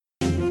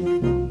Hello,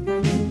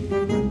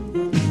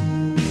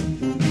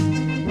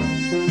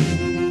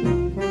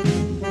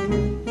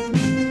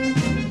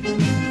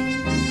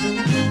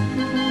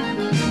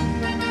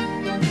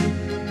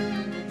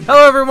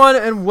 everyone,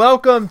 and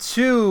welcome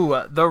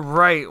to The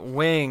Right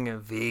Wing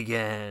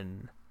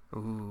Vegan.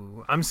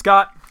 Ooh, I'm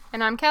Scott.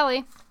 And I'm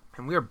Kelly.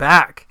 And we are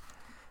back.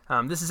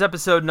 This is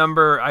episode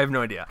number, I have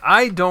no idea.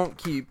 I don't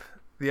keep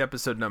the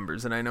episode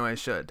numbers, and I know I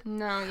should.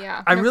 No,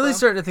 yeah. I'm really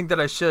starting to think that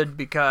I should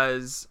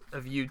because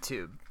of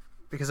YouTube.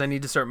 Because I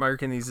need to start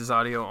marking these as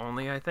audio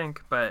only, I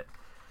think. But,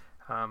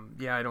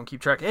 yeah, I don't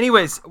keep track.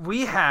 Anyways,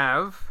 we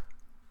have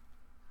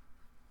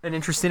an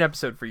interesting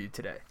episode for you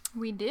today.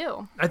 We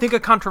do. I think a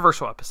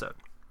controversial episode.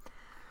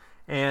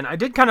 And I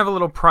did kind of a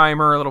little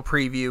primer, a little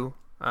preview.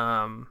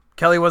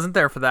 Kelly wasn't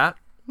there for that.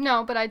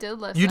 No, but I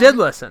did listen. You did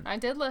listen? I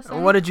did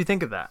listen. What did you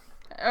think of that?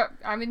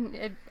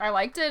 I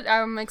liked it.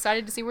 I'm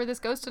excited to see where this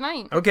goes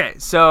tonight. Okay,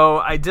 so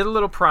I did a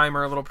little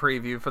primer, a little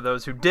preview for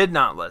those who did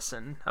not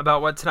listen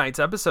about what tonight's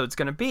episode is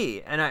going to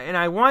be. And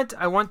I want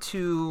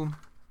to,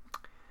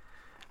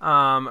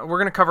 we're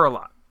going to cover a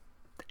lot.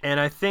 And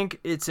I think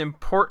it's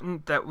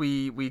important that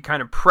we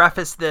kind of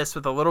preface this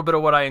with a little bit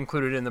of what I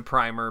included in the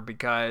primer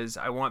because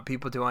I want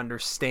people to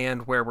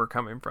understand where we're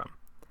coming from.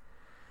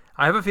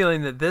 I have a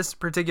feeling that this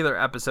particular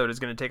episode is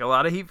going to take a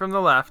lot of heat from the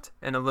left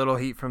and a little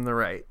heat from the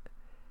right.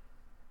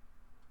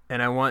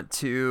 And I want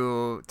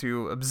to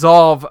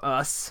absolve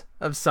us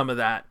of some of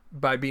that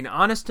by being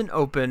honest and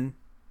open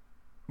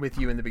with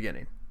you in the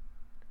beginning.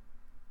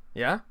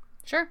 Yeah?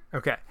 Sure.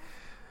 Okay.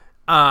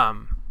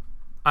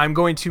 I'm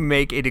going to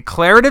make a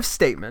declarative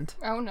statement.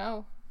 Oh,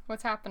 no.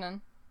 What's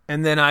happening?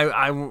 And then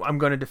I'm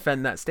going to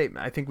defend that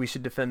statement. I think we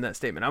should defend that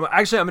statement. I'm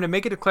going to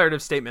make a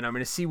declarative statement. I'm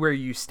going to see where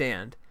you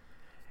stand.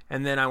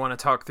 And then I want to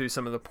talk through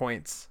some of the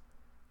points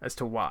as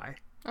to why.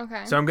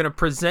 Okay. So I'm going to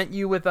present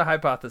you with a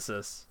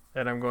hypothesis,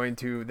 and I'm going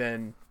to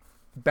then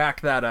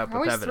back that up with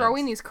evidence. Always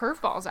throwing these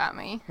curveballs at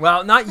me.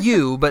 Well, not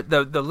you, but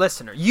the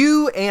listener.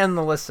 You and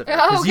the listener.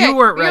 Because okay. you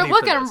weren't ready for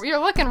this. You're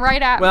looking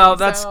right at me. Well,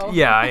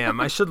 yeah, I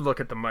am. I should look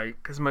at the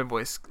mic because my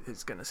voice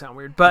is going to sound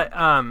weird. But,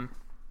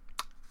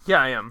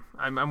 yeah, I am.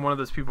 I'm one of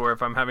those people where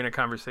if I'm having a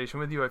conversation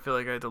with you, I feel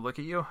like I have to look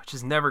at you, which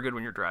is never good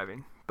when you're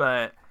driving.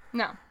 But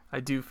no. I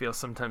do feel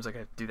sometimes like I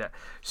have to do that.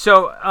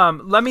 So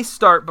let me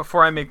start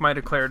before I make my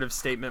declarative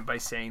statement by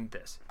saying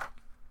this.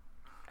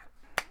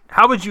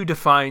 How would you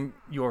define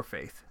your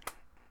faith?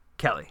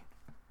 Kelly.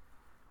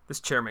 This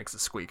chair makes a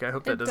squeak. I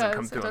hope that doesn't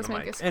come through on the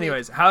mic.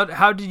 Anyways,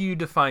 how do you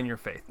define your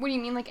faith? What do you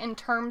mean, like in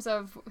terms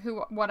of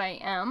what I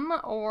am,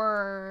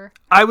 or?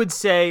 I would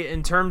say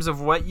in terms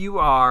of what you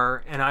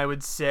are, and I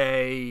would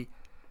say,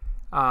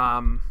 just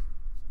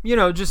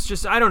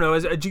I don't know,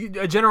 as a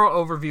general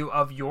overview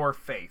of your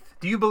faith.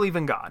 Do you believe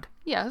in God?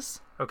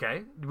 Yes.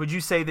 Okay. Would you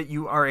say that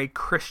you are a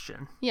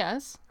Christian?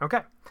 Yes.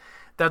 Okay.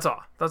 That's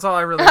all. That's all I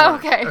really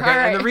want. Okay. All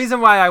right. And the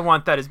reason why I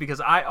want that is because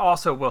I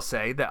also will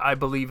say that I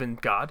believe in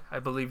God. I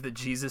believe that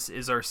Jesus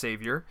is our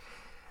Savior.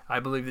 I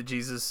believe that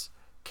Jesus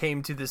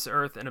came to this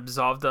earth and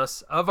absolved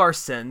us of our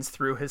sins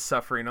through his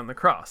suffering on the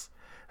cross.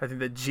 I think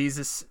that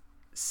Jesus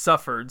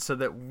suffered so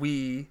that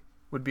we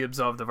would be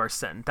absolved of our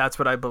sin. That's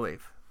what I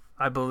believe.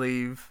 I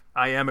believe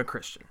I am a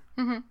Christian.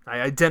 Mm-hmm.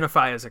 I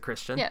identify as a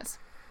Christian. Yes.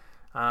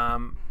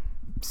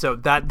 So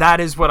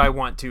that is what I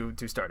want to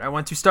start. I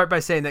want to start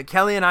by saying that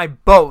Kelly and I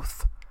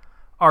both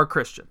are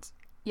Christians.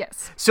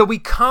 Yes. So we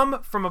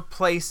come from a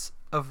place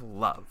of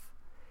love.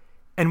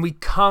 And we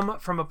come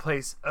from a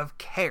place of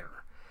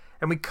care.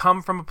 And we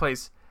come from a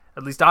place,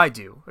 at least I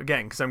do,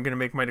 again, because I'm going to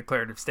make my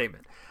declarative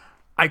statement.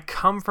 I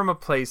come from a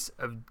place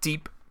of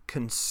deep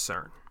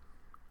concern.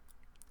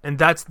 And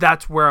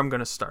that's where I'm going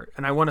to start.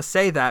 And I want to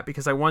say that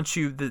because I want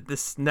you,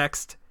 this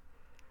next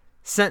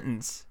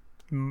sentence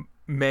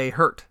may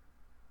hurt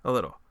a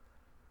little.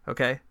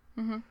 Okay?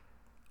 Mm-hmm.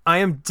 I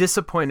am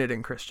disappointed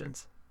in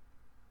Christians.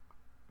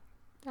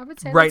 I would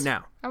say right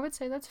now. I would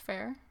say that's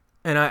fair.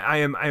 And I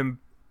am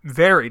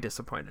very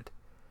disappointed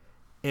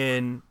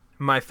in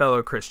my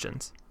fellow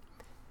Christians.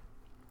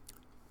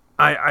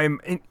 I'm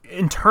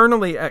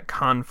internally at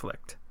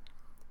conflict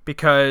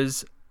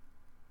because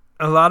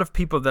a lot of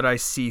people that I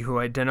see who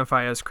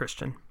identify as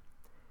Christian,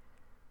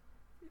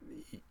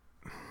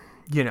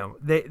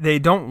 they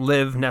don't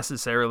live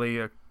necessarily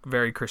a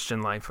very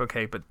Christian life,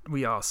 okay, but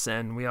we all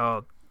sin, we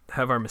all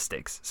have our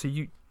mistakes. So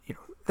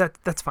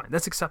that's fine.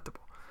 That's acceptable.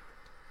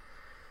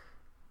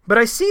 But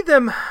I see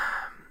them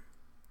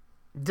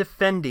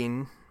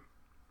defending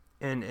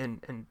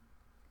and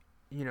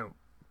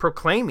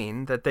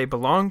proclaiming that they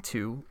belong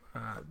to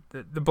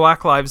the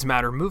Black Lives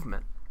Matter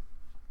movement.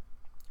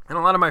 And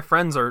a lot of my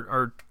friends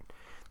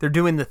they're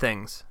doing the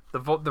things, the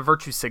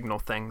virtue signal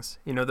things.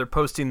 They're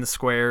posting the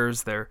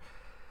squares, they're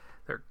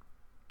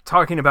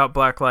talking about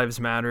Black Lives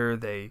Matter.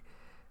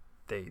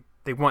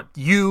 They want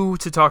you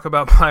to talk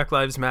about Black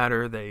Lives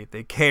Matter.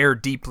 They care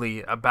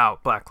deeply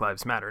about Black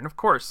Lives Matter. And of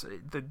course,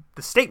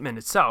 the statement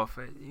itself,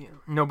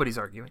 nobody's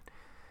arguing.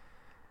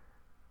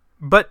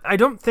 But I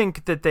don't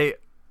think that they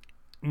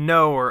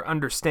know or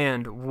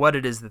understand what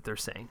it is that they're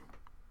saying.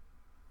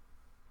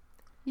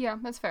 Yeah,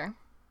 that's fair.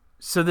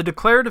 So the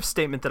declarative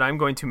statement that I'm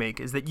going to make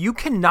is that you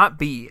cannot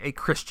be a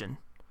Christian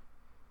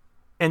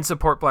and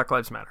support Black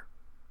Lives Matter.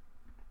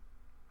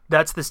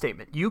 That's the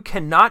statement. You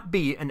cannot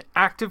be an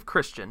active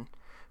Christian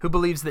who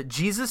believes that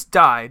Jesus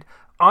died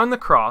on the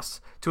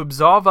cross to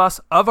absolve us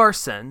of our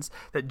sins,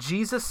 that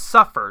Jesus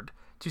suffered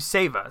to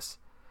save us.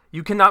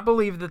 You cannot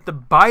believe that the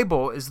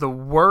Bible is the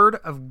Word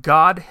of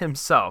God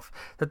Himself,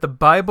 that the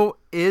Bible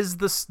is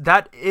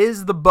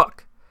the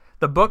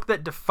book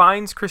that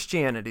defines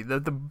Christianity,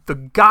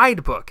 the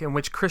guidebook in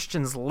which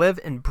Christians live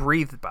and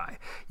breathe by.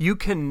 You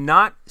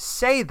cannot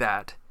say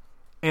that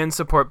and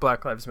support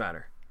Black Lives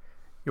Matter.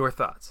 Your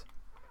thoughts?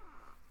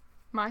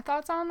 My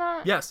thoughts on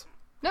that? Yes.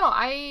 No,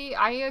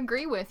 I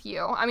agree with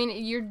you. I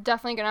mean, you're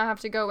definitely going to have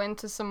to go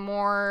into some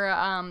more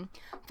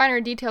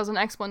finer details and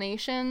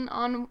explanation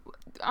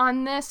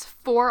on this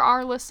for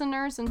our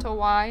listeners into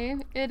why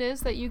it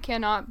is that you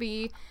cannot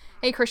be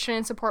a Christian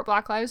and support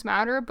Black Lives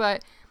Matter.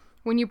 But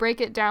when you break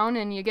it down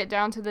and you get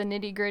down to the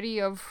nitty gritty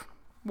of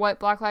what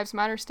Black Lives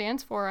Matter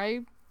stands for,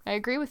 I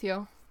agree with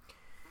you.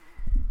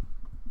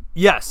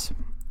 Yes.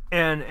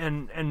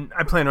 And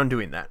I plan on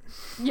doing that.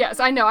 Yes,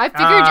 I know.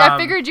 I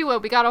figured you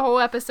would. We got a whole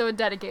episode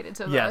dedicated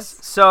to this. Yes.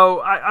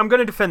 So I'm going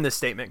to defend this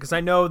statement because I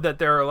know that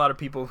there are a lot of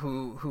people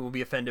who will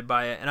be offended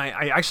by it. And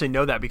I actually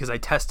know that because I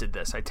tested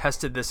this. I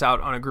tested this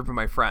out on a group of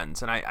my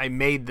friends. And I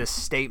made this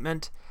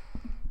statement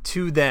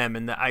to them.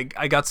 And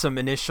I got some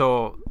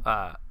initial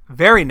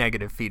very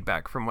negative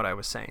feedback from what I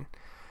was saying.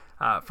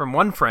 From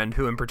one friend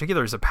who in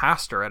particular is a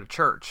pastor at a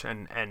church.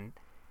 And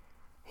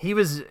he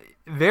was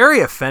very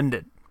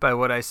offended by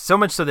what so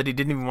much so that he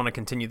didn't even want to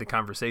continue the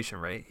conversation,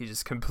 right? He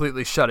just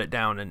completely shut it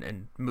down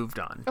and moved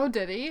on. Oh,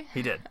 did he?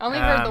 He did. I only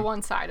heard the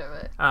one side of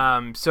it.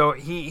 So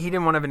he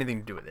didn't want to have anything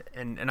to do with it.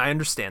 And I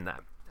understand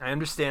that. I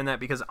understand that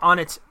because on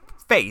its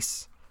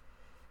face,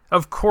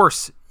 of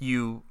course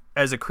you,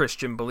 as a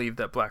Christian, believe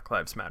that Black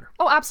Lives Matter.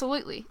 Oh,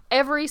 absolutely.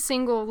 Every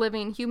single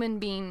living human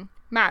being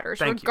matters,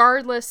 Thank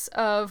regardless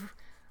of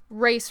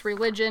race,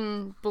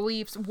 religion,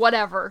 beliefs,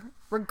 whatever.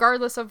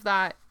 Regardless of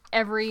that,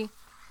 every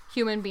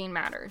human being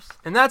matters.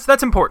 And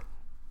that's important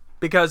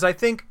because I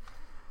think,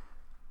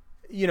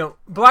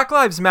 Black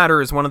Lives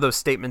Matter is one of those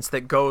statements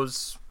that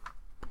goes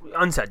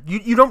unsaid.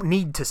 You don't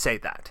need to say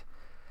that.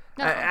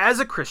 No. As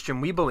a Christian,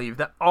 we believe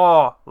that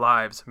all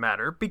lives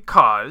matter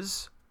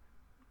because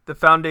the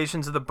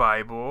foundations of the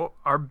Bible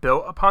are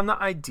built upon the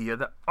idea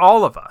that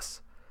all of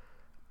us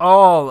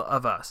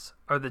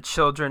are the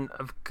children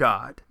of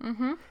God.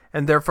 Mm-hmm.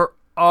 And therefore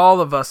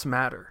all of us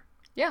matter.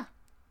 Yeah.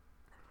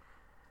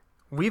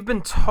 We've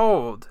been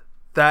told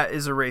that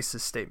is a racist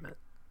statement.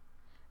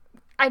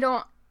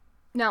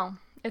 No,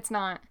 it's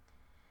not.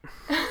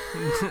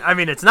 I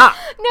mean, it's not.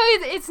 No,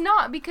 it's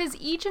not because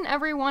each and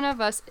every one of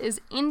us is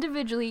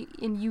individually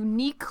and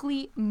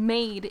uniquely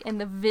made in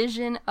the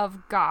vision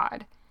of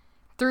God,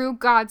 through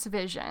God's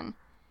vision.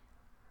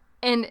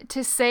 And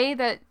to say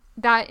that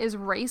is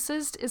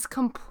racist is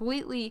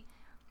completely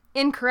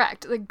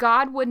incorrect. That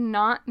God would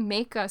not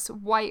make us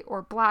white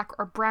or black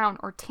or brown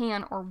or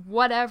tan or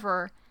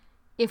whatever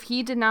if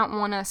He did not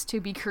want us to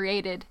be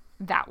created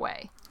that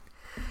way.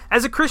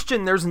 As a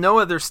Christian, there's no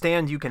other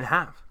stand you can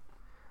have.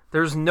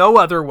 There's no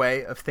other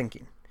way of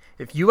thinking.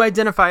 If you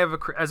identify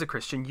as a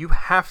Christian, you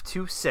have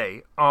to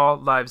say all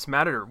lives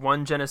matter.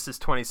 1 Genesis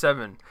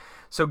 27.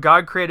 So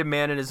God created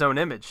man in His own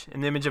image.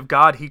 In the image of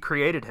God, He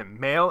created him.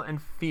 Male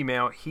and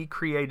female, He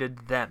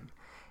created them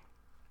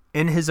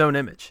in His own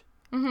image.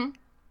 Mm-hmm.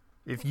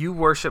 If you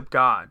worship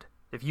God,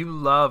 if you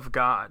love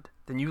God,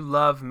 then you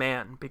love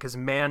man because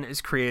man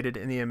is created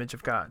in the image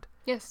of God.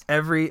 Yes.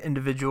 Every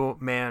individual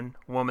man,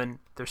 woman,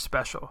 they're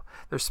special.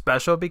 They're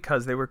special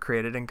because they were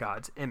created in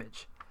God's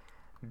image.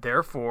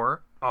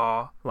 Therefore,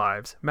 all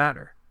lives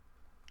matter.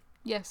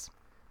 Yes.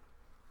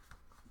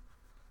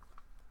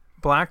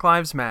 Black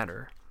Lives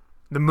Matter,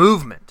 the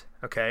movement,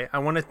 okay? I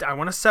want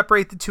to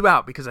separate the two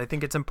out because I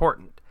think it's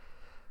important.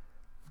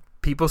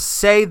 People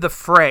say the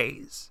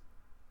phrase,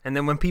 and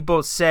then when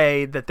people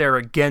say that they're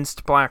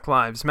against Black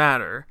Lives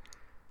Matter,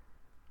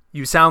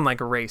 you sound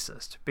like a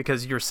racist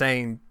because you're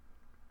saying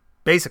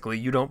basically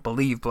you don't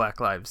believe Black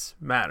Lives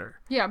Matter.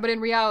 Yeah, but in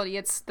reality,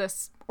 it's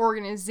this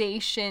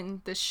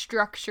organization, the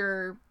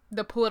structure,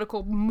 the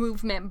political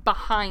movement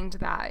behind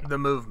that. The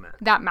movement.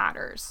 That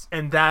matters.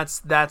 And that's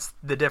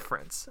the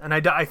difference. And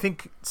I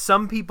think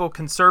some people,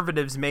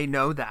 conservatives, may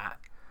know that.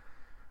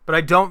 But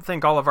I don't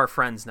think all of our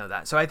friends know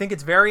that. So I think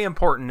it's very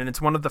important, and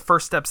it's one of the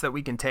first steps that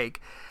we can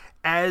take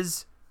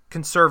as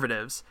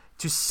conservatives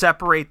to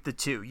separate the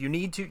two. You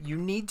need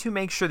to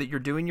make sure that you're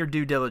doing your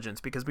due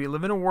diligence because we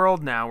live in a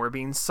world now where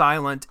being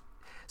silent.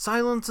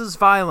 Silence is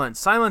violence.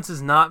 Silence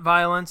is not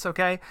violence,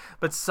 okay?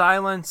 But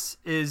silence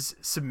is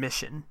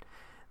submission.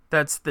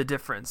 That's the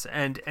difference.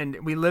 And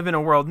we live in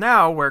a world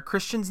now where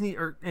Christians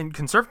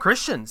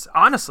Christians,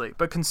 honestly,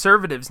 but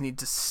conservatives need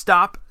to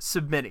stop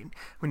submitting.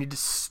 We need to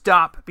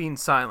stop being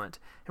silent.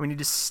 And we need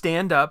to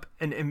stand up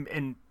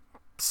and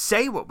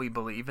say what we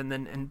believe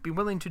and be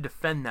willing to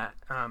defend that.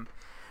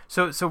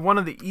 So one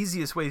of the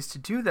easiest ways to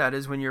do that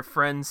is when your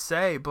friends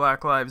say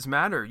Black Lives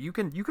Matter, you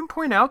can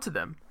point out to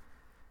them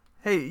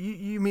hey,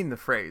 you mean the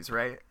phrase,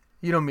 right?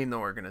 You don't mean the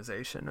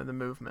organization or the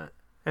movement.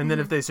 And then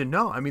if they say,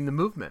 no, I mean the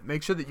movement,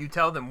 make sure that you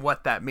tell them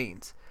what that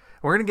means.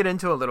 We're going to get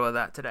into a little of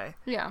that today.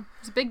 Yeah,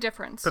 it's a big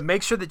difference. But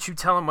make sure that you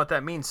tell them what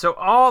that means. So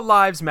all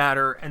lives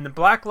matter, and the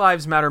Black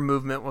Lives Matter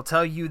movement will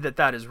tell you that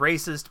that is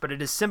racist, but it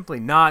is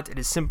simply not. It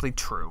is simply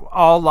true.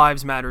 All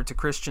lives matter to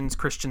Christians.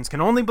 Christians can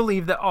only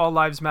believe that all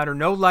lives matter.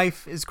 No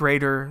life is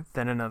greater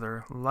than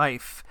another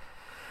life.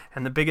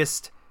 And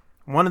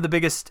one of the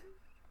biggest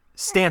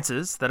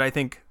stances that I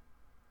think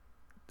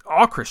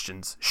all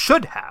Christians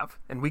should have,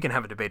 and we can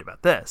have a debate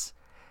about this,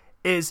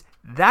 is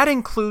that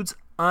includes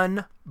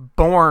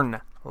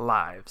unborn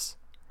lives.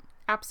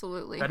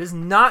 Absolutely. That is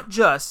not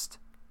just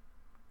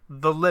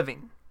the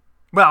living.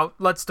 Well,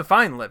 let's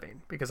define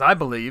living, because I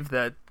believe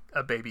that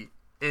a baby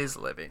is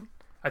living.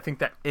 I think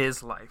that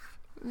is life.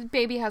 The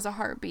baby has a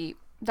heartbeat.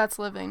 That's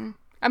living.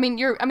 I mean,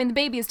 the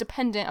baby is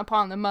dependent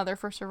upon the mother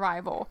for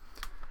survival.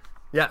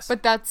 Yes.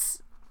 But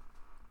that's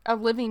a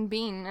living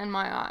being in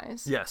my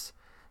eyes. Yes.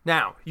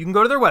 Now, you can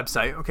go to their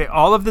website. Okay,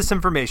 all of this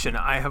information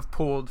I have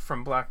pulled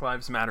from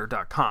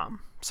blacklivesmatter.com.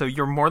 So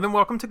you're more than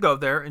welcome to go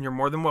there, and you're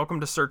more than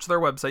welcome to search their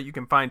website. You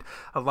can find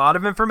a lot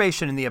of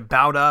information in the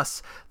About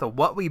Us, the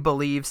What We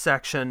Believe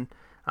section.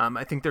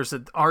 I think there's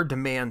Our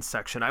Demand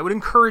section. I would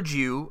encourage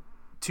you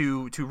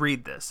to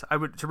read this. I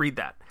would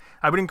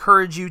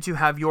encourage you to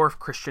have your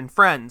Christian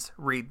friends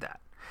read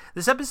that.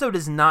 This episode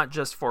is not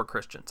just for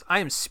Christians. I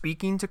am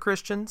speaking to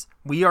Christians.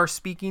 We are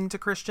speaking to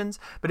Christians.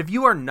 But if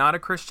you are not a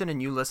Christian and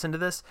you listen to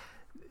this,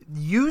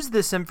 use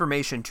this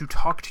information to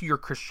talk to your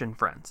Christian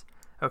friends.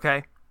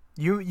 Okay?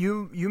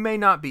 You may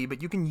not be,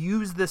 but you can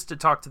use this to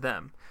talk to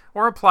them,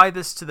 or apply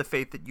this to the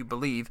faith that you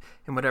believe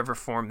in whatever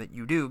form that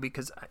you do,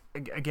 because,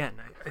 again,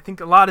 I think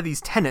a lot of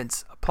these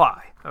tenets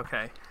apply,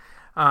 okay?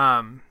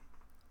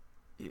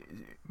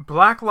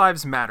 Black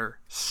Lives Matter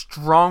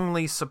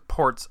strongly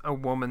supports a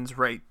woman's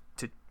right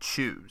to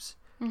choose,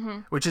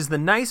 which is the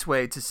nice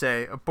way to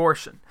say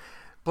abortion.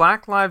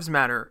 Black Lives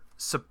Matter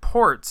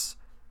supports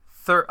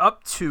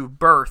up to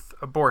birth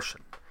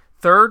abortion,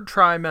 third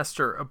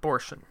trimester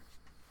abortion.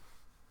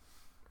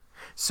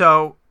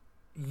 So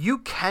you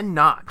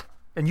cannot,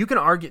 and you can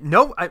argue,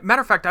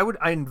 matter of fact,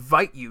 I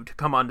invite you to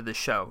come onto the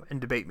show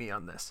and debate me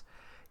on this.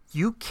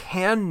 You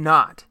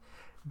cannot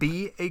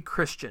be a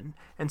Christian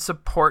and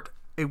support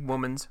a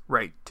woman's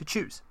right to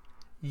choose.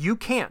 You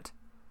can't.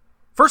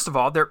 First of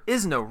all, there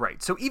is no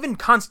right. So even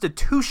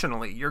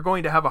constitutionally, you're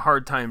going to have a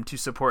hard time to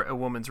support a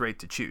woman's right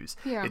to choose.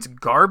 Yeah. It's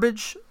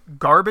garbage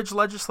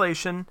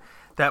legislation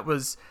that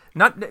was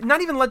not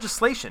even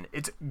legislation.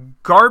 It's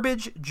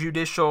garbage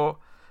judicial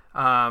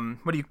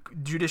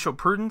judicial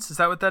prudence? Is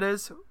that what that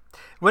is?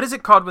 What is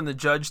it called when the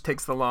judge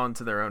takes the law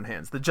into their own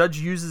hands? The judge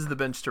uses the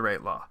bench to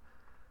write law.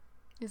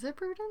 Is it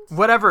prudence?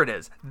 Whatever it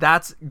is,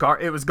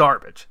 it was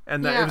garbage,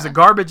 and it was a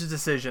garbage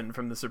decision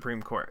from the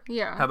Supreme Court.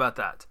 Yeah. How about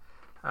that?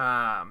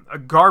 A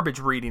garbage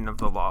reading of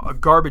the law, a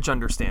garbage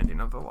understanding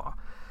of the law.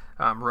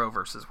 Roe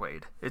versus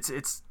Wade.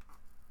 It's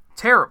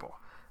terrible.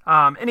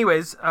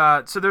 Anyways,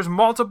 so there's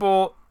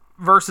multiple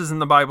verses in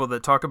the Bible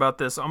that talk about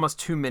this, almost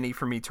too many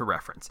for me to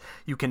reference.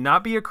 You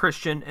cannot be a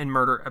Christian and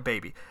murder a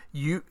baby.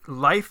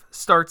 Life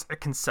starts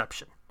at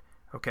conception.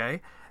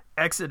 Okay?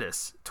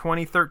 Exodus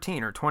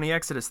 20:13 or 20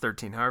 Exodus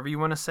 13, however you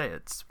want to say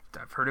it.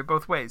 I've heard it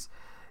both ways.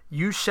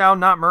 You shall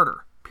not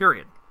murder.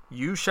 Period.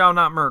 You shall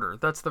not murder.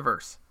 That's the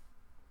verse.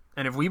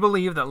 And if we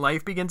believe that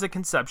life begins at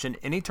conception,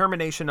 any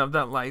termination of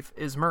that life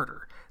is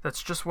murder.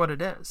 That's just what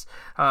it is.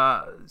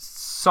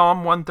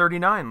 Psalm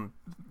 139,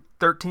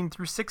 13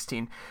 through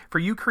 16. For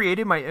you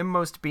created my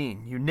inmost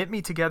being. You knit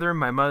me together in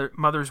my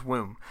mother's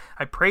womb.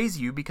 I praise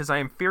you because I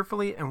am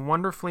fearfully and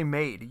wonderfully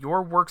made.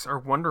 Your works are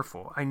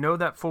wonderful. I know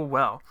that full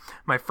well.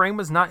 My frame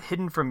was not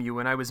hidden from you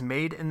when I was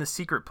made in the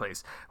secret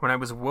place, when I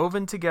was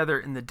woven together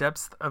in the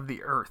depths of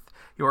the earth.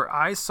 Your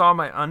eyes saw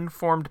my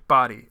unformed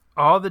body.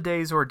 All the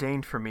days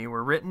ordained for me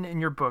were written in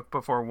your book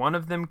before one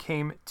of them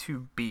came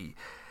to be.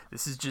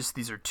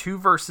 These are two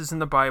verses in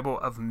the Bible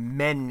of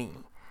many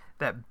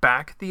that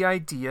back the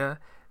idea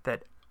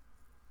that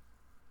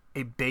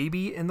a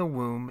baby in the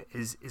womb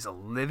is a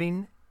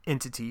living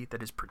entity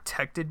that is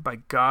protected by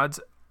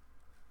God's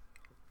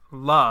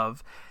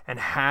love and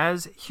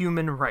has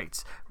human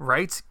rights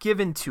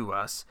given to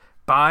us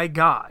by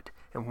God.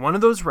 And one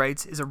of those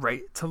rights is a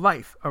right to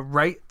life, a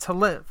right to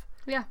live.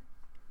 Yeah.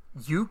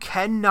 You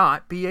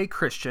cannot be a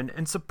Christian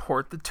and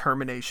support the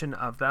termination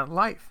of that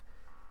life.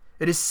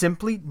 It is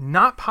simply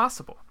not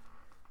possible.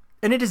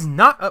 And it is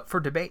not up for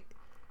debate.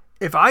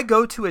 If I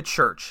go to a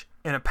church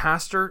and a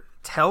pastor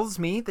tells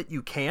me that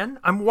you can,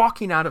 I'm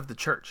walking out of the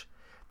church.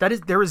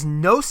 There is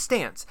no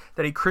stance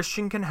that a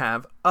Christian can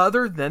have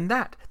other than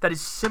that. That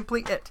is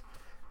simply it.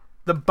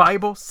 The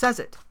Bible says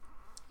it.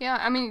 Yeah,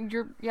 I mean,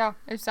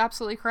 it's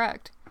absolutely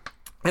correct.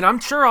 And I'm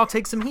sure I'll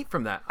take some heat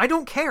from that. I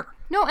don't care.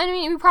 No, I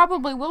mean, we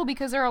probably will,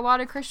 because there are a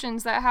lot of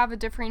Christians that have a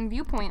differing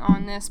viewpoint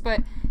on this,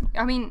 but,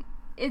 I mean,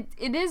 it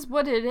is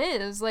what it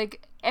is.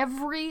 Like,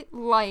 every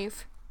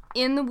life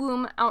in the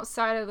womb,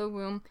 outside of the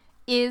womb,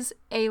 is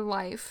a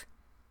life.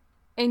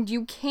 And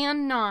you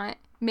cannot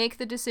make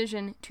the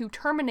decision to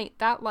terminate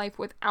that life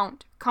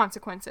without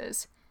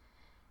consequences.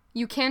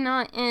 You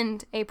cannot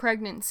end a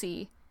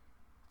pregnancy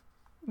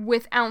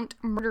without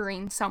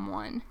murdering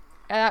someone.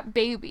 That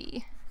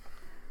baby.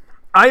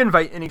 I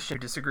invite any who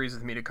disagrees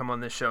with me to come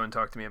on this show and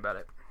talk to me about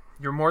it.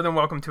 You're more than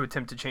welcome to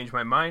attempt to change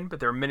my mind, but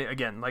there are many,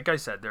 again, like I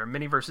said, there are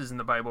many verses in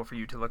the Bible for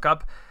you to look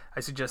up. I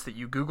suggest that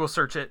you Google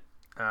search it,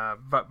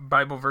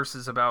 Bible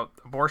verses about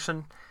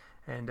abortion,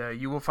 and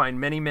you will find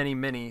many, many,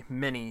 many,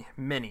 many,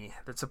 many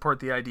that support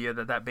the idea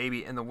that that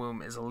baby in the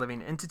womb is a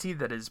living entity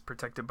that is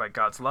protected by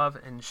God's love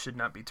and should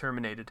not be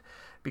terminated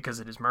because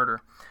it is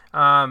murder.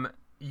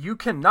 You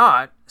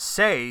cannot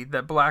say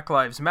that Black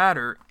Lives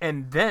Matter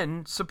and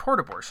then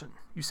support abortion.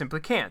 You simply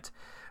can't.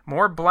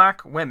 More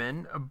black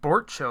women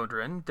abort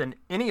children than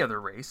any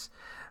other race.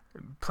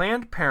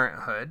 Planned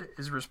Parenthood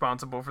is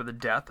responsible for the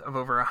death of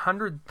over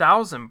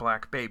 100,000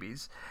 black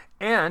babies,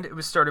 and it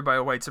was started by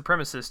a white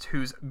supremacist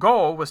whose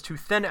goal was to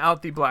thin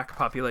out the black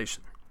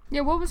population.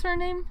 Yeah, what was her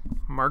name?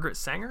 Margaret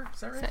Sanger?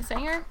 Is that right?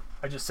 Sanger?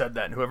 I just said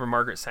that, and whoever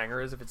Margaret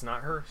Sanger is, if it's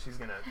not her, she's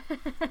going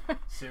to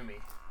sue me.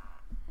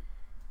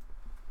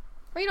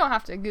 Well, you don't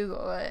have to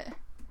Google it.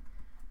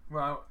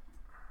 Well,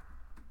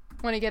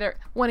 Want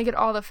to get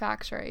all the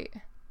facts right.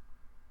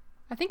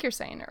 I think you're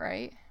saying it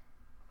right.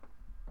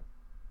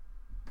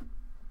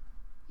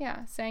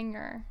 Yeah,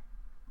 Sanger.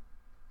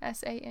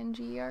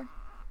 Sanger.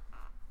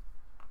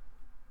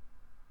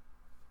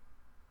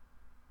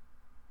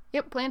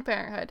 Yep, Planned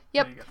Parenthood.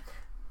 Yep. there you go.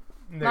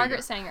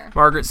 Margaret Sanger.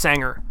 Margaret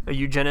Sanger, a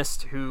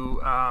eugenist who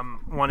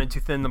wanted to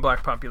thin the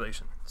black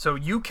population. So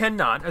you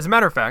cannot, as a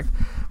matter of fact,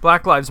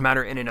 Black Lives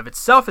Matter in and of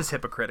itself is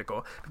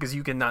hypocritical because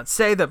you cannot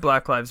say that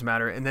Black Lives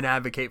Matter and then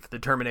advocate for the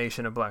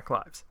termination of black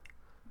lives.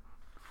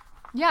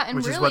 Yeah, and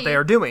which really, is what they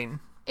are doing.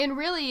 And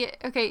really,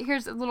 okay,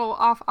 here's a little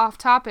off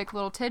topic,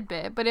 little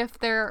tidbit. But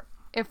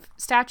if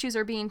statues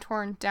are being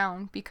torn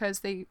down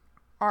because they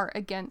are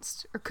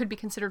against or could be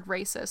considered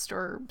racist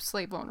or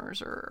slave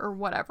owners or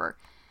whatever,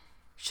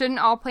 shouldn't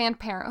all Planned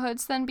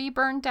Parenthoods then be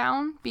burned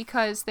down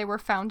because they were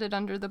founded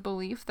under the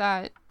belief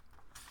that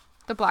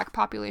the black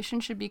population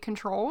should be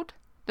controlled?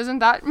 Doesn't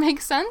that make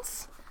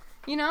sense?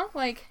 You know,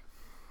 like,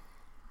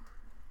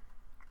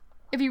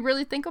 if you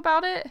really think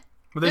about it.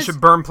 Well, they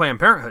should burn Planned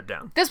Parenthood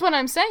down. That's what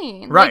I'm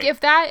saying. Right. Like, if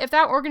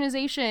that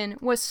organization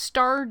was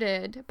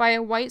started by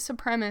a white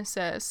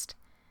supremacist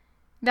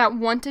that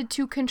wanted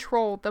to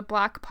control the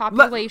black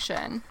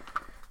population.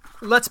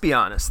 Let's be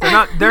honest. They're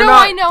not.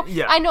 I know.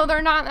 Yeah. I know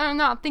they're not. I'm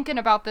not thinking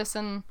about this.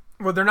 And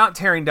well, they're not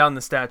tearing down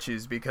the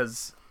statues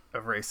because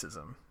of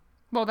racism.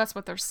 Well, that's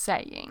what they're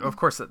saying. Of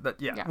course,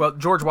 yeah. Well,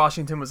 George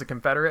Washington was a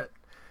Confederate.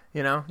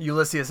 You know,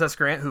 Ulysses S.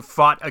 Grant, who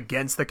fought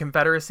against the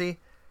Confederacy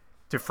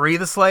to free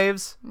the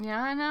slaves.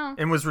 Yeah, I know.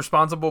 And was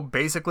responsible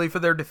basically for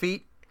their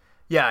defeat.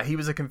 Yeah, he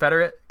was a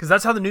Confederate. Because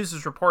that's how the news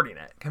is reporting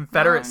it.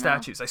 Confederate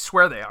statues. I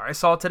swear they are. I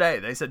saw it today.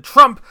 They said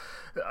Trump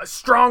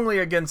strongly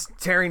against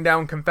tearing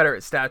down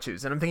Confederate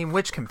statues. And I'm thinking,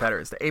 which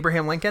Confederates? The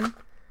Abraham Lincoln?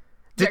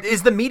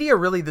 Is the media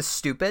really this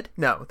stupid?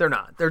 No, they're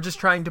not. They're just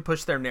trying to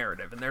push their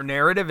narrative. And their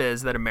narrative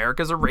is that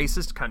America's a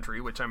racist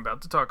country, which I'm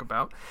about to talk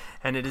about.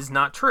 And it is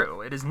not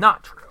true. It is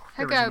not true.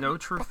 There is no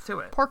truth to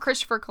it. Poor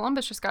Christopher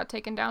Columbus just got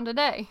taken down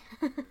today.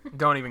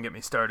 Don't even get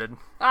me started.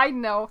 I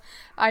know.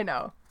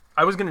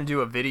 I was going to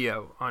do a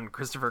video on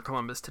Christopher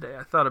Columbus today.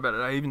 I thought about it.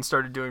 I even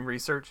started doing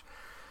research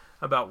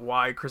about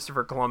why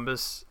Christopher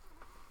Columbus'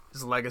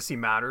 legacy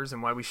matters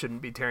and why we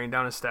shouldn't be tearing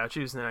down his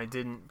statues. And then I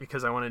didn't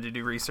because I wanted to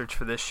do research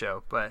for this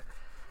show. But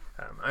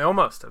I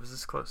was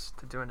this close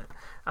to doing it.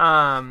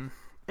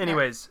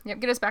 Anyways. Yep,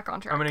 get us back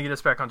on track. I'm going to get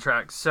us back on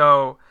track.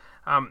 So...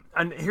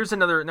 and here's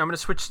another. Now I'm going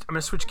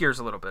to switch gears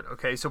a little bit.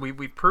 Okay, so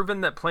we've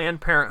proven that Planned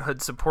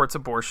Parenthood supports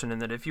abortion,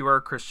 and that if you are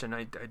a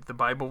Christian, the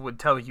Bible would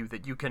tell you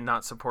that you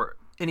cannot support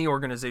any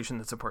organization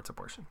that supports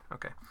abortion.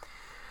 Okay,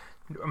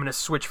 I'm going to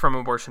switch from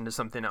abortion to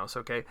something else.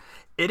 Okay,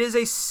 it is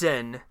a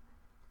sin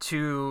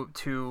to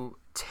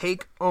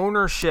take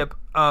ownership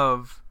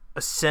of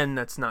a sin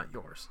that's not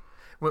yours.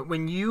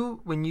 When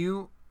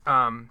you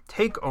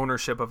take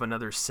ownership of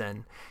another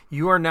sin,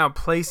 you are now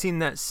placing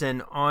that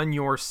sin on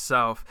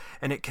yourself,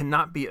 and it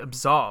cannot be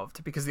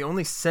absolved because the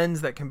only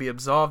sins that can be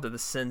absolved are the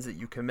sins that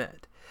you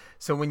commit.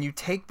 So when you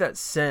take that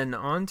sin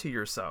onto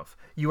yourself,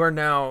 you are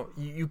now,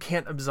 you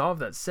can't absolve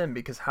that sin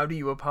because how do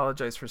you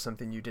apologize for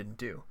something you didn't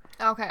do?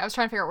 Okay, I was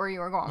trying to figure out where you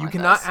were going. You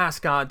cannot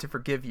ask God to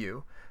forgive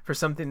you for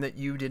something that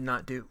you did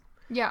not do.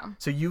 Yeah.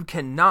 So you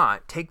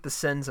cannot take the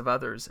sins of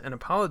others and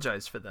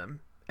apologize for them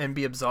and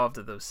be absolved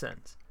of those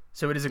sins.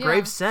 So it is a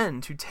grave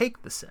sin to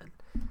take the sin.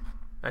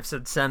 I've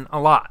said sin a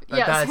lot.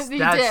 Yes, you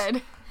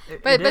did.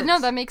 But no,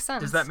 that makes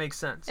sense. Does that make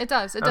sense? It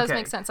does. It does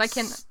make sense. I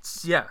can.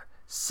 Yeah.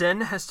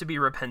 Sin has to be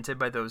repented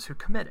by those who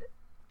commit it.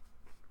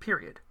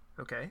 Period.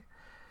 Okay?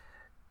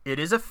 It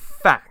is a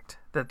fact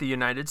that the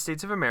United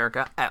States of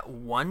America at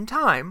one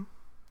time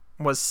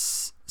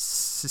was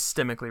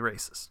systemically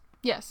racist.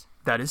 Yes.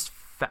 That is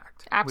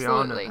fact. Absolutely. We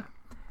all know that.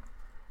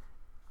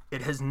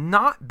 It has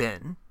not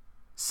been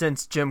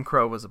since Jim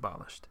Crow was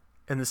abolished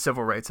and the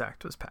Civil Rights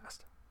Act was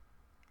passed.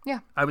 Yeah.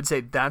 I would say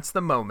that's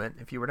the moment,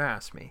 if you were to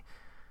ask me,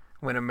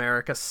 when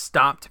America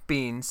stopped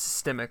being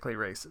systemically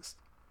racist.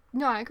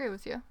 No, I agree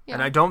with you. Yeah.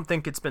 And I don't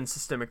think it's been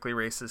systemically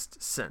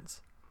racist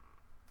since.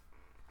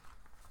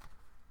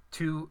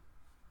 To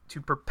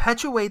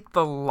perpetuate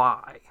the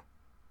lie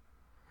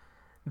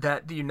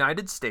that the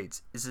United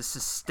States is a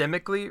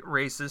systemically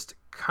racist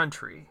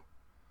country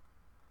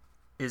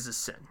is a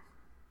sin.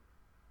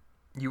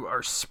 You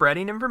are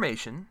spreading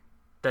information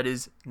that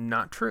is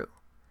not true.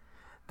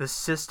 The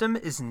system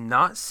is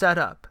not set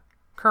up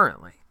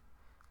currently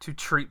to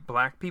treat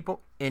black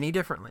people any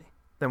differently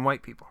than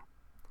white people.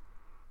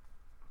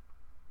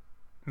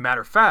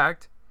 Matter of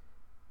fact,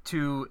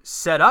 to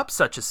set up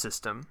such a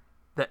system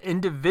that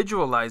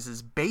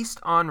individualizes based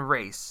on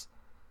race,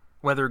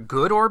 whether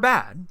good or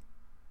bad,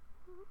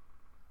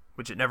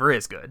 which it never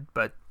is good,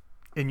 but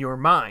in your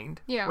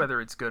mind, whether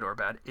it's good or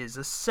bad, is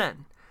a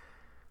sin.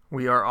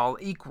 We are all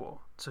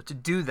equal. So to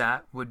do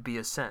that would be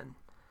a sin.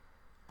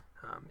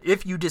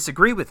 If you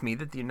disagree with me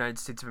that the United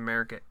States of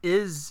America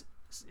is,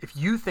 if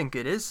you think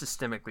it is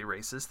systemically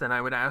racist, then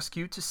I would ask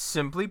you to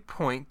simply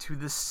point to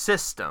the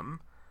system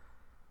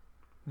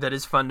that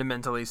is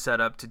fundamentally set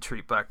up to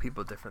treat black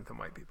people different than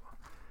white people.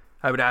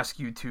 I would ask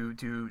you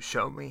to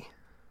show me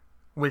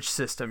which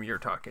system you're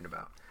talking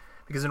about.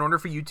 Because in order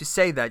for you to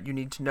say that, you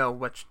need to know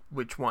which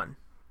one.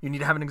 You need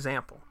to have an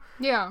example.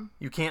 Yeah.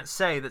 You can't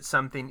say that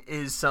something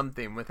is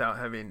something without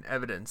having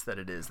evidence that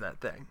it is that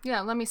thing.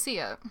 Yeah, let me see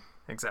it.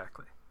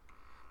 Exactly.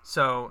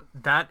 So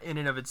that in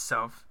and of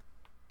itself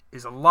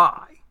is a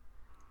lie.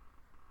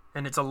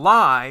 And it's a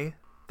lie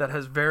that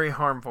has very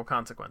harmful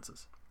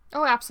consequences.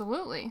 Oh,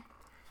 absolutely.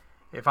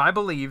 If I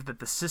believe that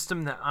the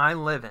system that I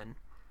live in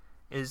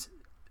is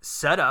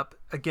set up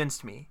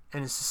against me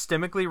and is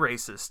systemically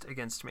racist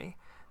against me,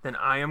 then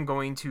I am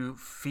going to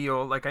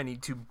feel like I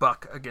need to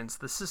buck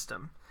against the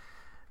system.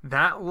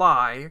 That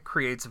lie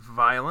creates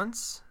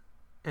violence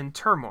and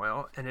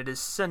turmoil, and it is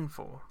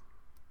sinful.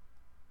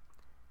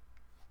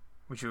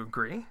 Would you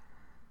agree?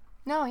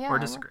 No, yeah. Or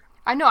disagree?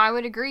 I know, I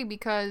would agree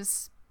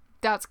because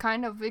that's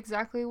kind of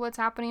exactly what's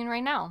happening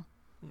right now.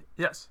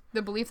 Yes.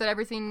 The belief that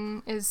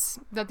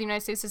that the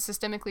United States is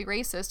systemically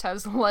racist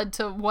has led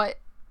to what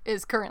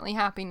is currently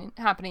happening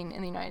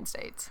in the United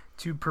States.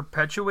 To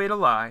perpetuate a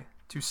lie,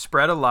 to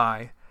spread a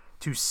lie,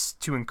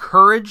 to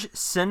encourage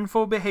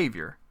sinful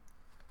behavior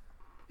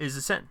is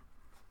a sin.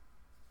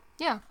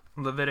 Yeah.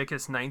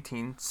 Leviticus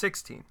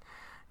 19:16.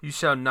 You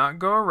shall not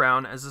go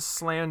around as a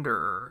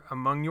slanderer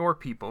among your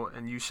people,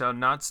 and you shall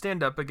not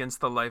stand up against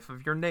the life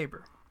of your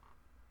neighbor.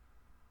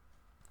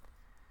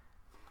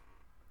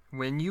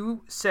 When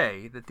you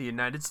say that the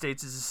United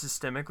States is a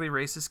systemically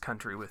racist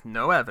country with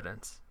no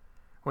evidence,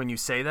 when you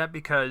say that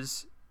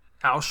because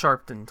Al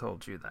Sharpton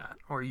told you that,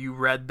 or you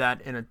read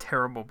that in a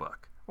terrible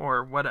book,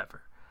 or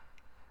whatever,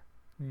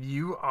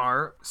 you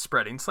are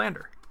spreading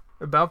slander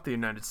about the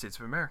United States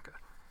of America.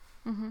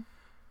 Mm-hmm.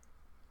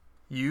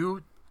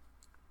 You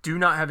do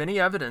not have any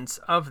evidence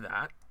of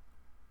that,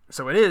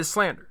 so it is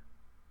slander.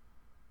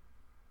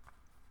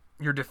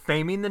 You're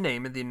defaming the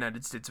name of the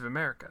United States of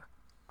America.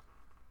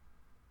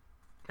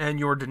 And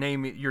you're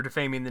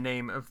defaming the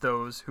name of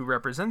those who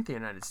represent the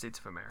United States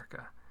of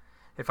America.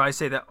 If I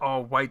say that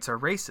all whites are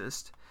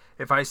racist,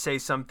 if I say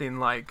something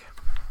like,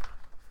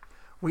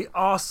 we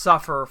all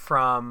suffer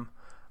from,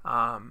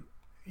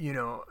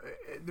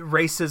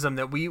 racism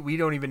that we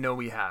don't even know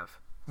we have.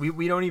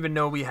 We don't even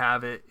know we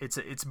have it.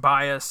 It's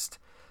biased.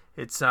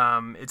 It's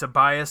a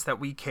bias that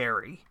we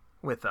carry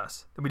with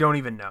us that we don't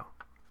even know.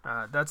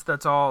 That's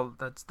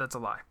a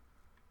lie.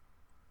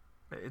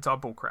 It's all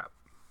bullcrap.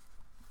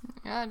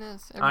 Yeah, it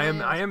is. I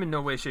am in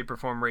no way, shape, or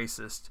form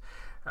racist.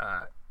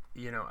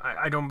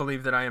 I don't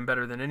believe that I am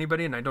better than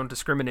anybody, and I don't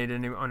discriminate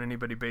on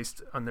anybody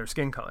based on their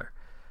skin color.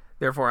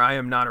 Therefore, I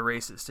am not a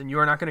racist, and you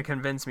are not going to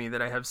convince me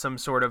that I have some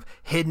sort of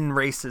hidden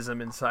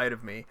racism inside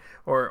of me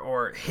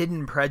or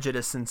hidden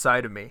prejudice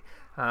inside of me.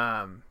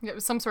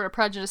 Some sort of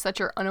prejudice that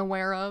you're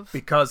unaware of.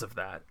 Because of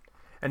that.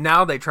 And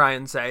now they try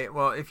and say,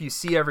 well, if you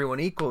see everyone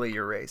equally,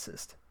 you're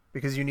racist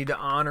because you need to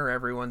honor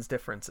everyone's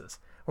differences.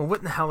 Well, what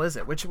in the hell is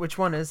it? Which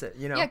one is it?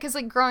 Yeah, because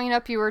growing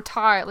up, you were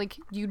taught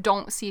you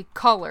don't see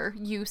color.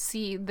 You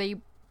see the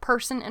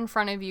person in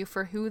front of you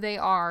for who they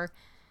are.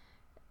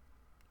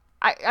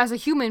 As a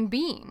human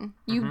being,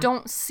 you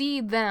don't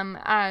see them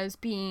as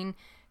being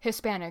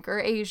Hispanic or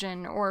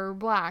Asian or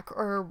black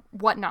or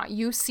whatnot.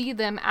 You see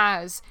them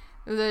as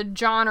the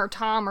John or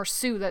Tom or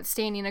Sue that's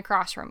standing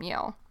across from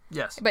you.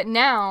 Yes. But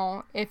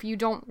now, if you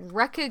don't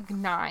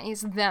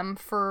recognize them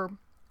for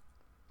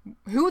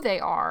who they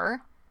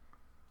are,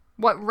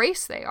 what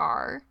race they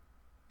are,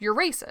 you're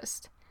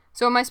racist.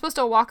 So am I supposed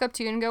to walk up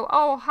to you and go,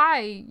 oh, hi,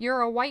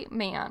 you're a white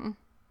man?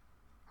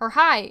 Or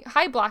hi,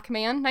 black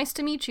man, nice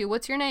to meet you,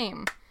 what's your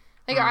name?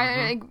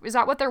 Is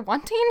that what they're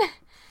wanting?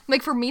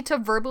 For me to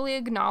verbally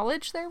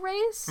acknowledge their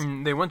race?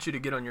 They want you to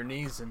get on your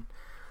knees and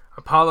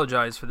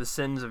apologize for the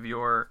sins of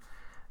your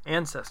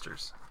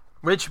ancestors.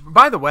 Which,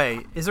 by the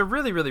way, is a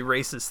really, really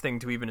racist thing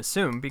to even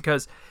assume,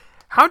 because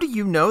how do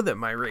you know that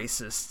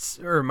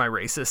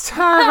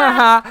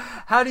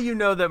how do you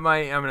know that I'm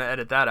going to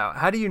edit that out.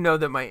 How do you know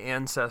that my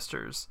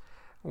ancestors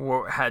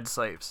had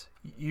slaves.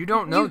 You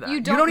don't know that. You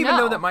don't even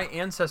know know that my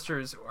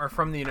ancestors are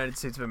from the United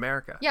States of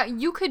America. Yeah,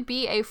 you could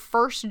be a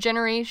first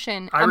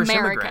generation Irish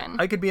American.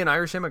 immigrant. I could be an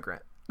Irish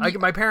immigrant.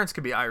 My parents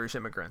could be Irish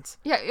immigrants.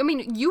 Yeah, I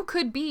mean, you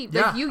could be, like,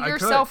 Yeah, you I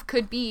yourself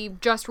could be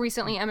just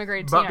recently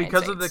emigrated to the But United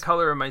because States. of the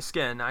color of my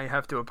skin, I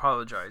have to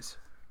apologize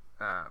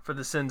for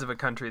the sins of a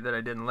country that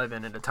I didn't live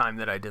in at a time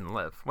that I didn't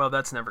live. Well,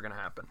 that's never going to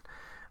happen.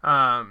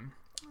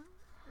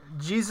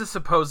 Jesus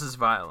opposes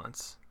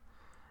violence.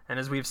 And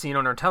as we've seen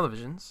on our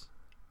televisions,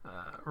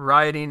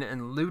 rioting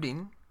and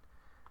looting,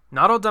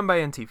 not all done by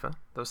Antifa,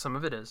 though some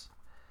of it is.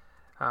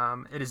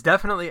 It is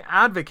definitely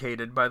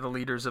advocated by the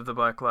leaders of the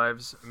Black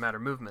Lives Matter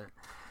movement,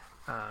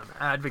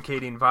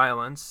 advocating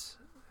violence.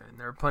 And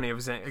there are plenty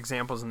of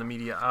examples in the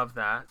media of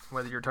that,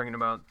 whether you're talking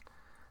about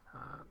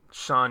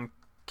Sean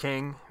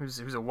King, who's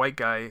a white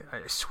guy.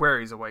 I swear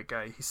he's a white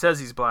guy. He says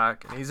he's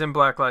black, and he's in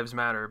Black Lives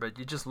Matter, but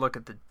you just look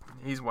at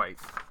he's white.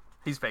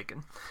 He's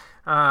faking.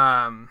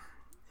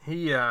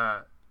 He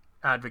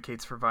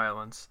advocates for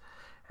violence.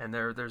 And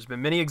there's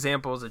been many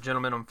examples. A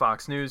gentleman on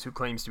Fox News who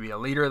claims to be a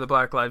leader of the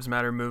Black Lives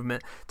Matter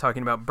movement,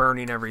 talking about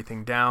burning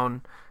everything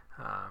down.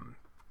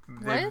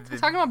 What? They're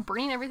talking about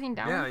burning everything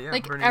down? Yeah.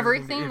 Like burning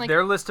everything? If Like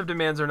their list of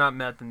demands are not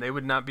met, then they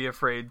would not be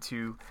afraid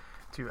to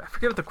I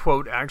forget what the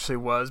quote actually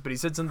was, but he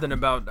said something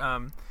about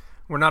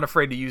we're not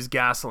afraid to use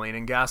gasoline,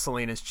 and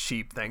gasoline is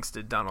cheap thanks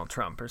to Donald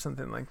Trump or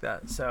something like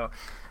that. So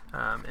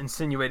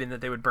insinuating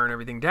that they would burn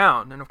everything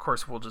down. And of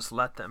course we'll just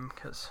let them,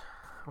 because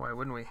why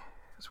wouldn't we?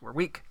 Because we're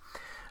weak.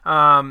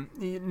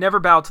 Never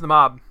bow to the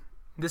mob.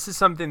 This is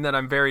something that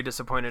I'm very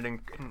disappointed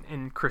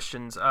in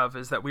Christians of,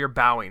 is that we are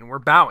bowing. We're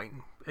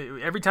bowing.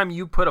 Every time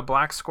you put a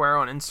black square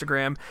on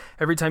Instagram,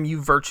 every time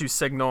you virtue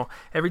signal,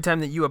 every time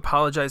that you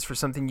apologize for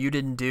something you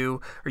didn't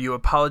do, or you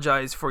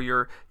apologize for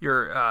your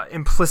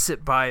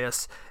implicit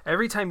bias,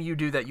 every time you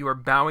do that, you are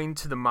bowing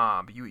to the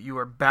mob. You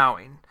are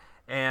bowing.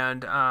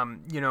 And,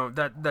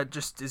 that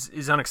just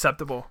is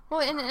unacceptable.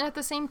 Well, and at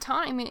the same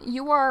time,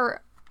 you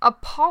are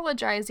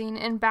apologizing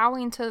and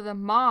bowing to the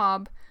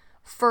mob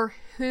for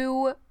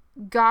who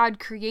God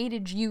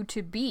created you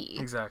to be.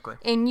 Exactly.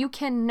 And you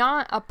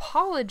cannot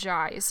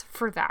apologize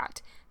for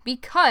that,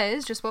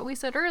 because, just what we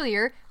said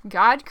earlier,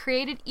 God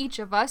created each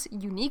of us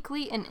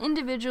uniquely and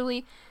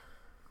individually.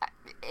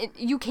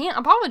 You can't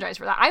apologize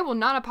for that. I will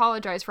not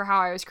apologize for how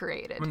I was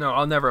created. No,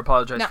 I'll never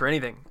apologize for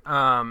anything.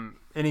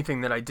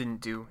 Anything that I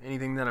didn't do,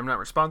 anything that I'm not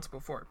responsible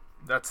for.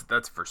 That's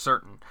for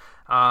certain.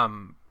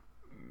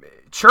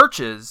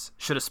 Churches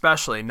should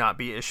especially not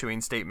be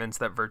issuing statements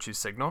that virtue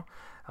signal.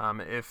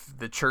 If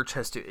the church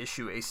has to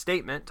issue a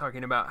statement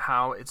talking about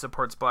how it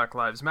supports Black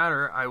Lives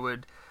Matter, I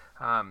would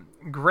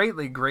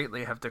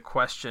greatly have to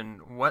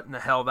question what in the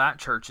hell that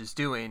church is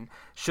doing.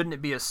 Shouldn't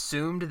it be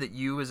assumed that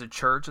you as a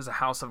church, as a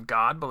house of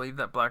God, believe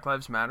that Black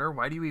Lives Matter?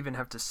 Why do you even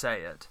have to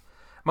say it?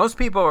 Most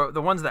people,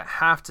 the ones that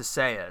have to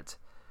say it,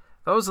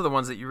 those are the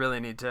ones that you really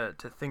need to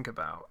think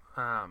about.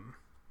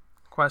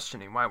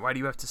 Questioning, why do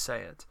you have to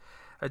say it?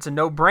 It's a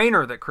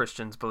no-brainer that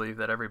Christians believe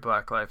that every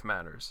Black life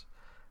matters.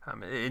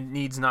 It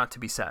needs not to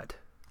be said.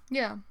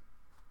 Yeah.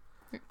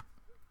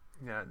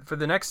 Yeah. For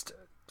the next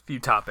few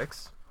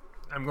topics,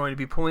 I'm going to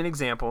be pulling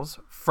examples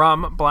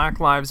from Black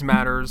Lives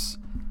Matter's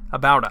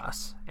About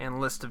Us and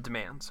list of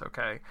demands,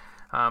 okay?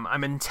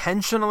 I'm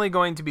intentionally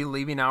going to be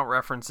leaving out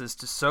references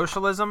to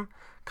socialism,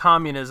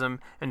 communism,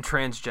 and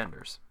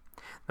transgenders.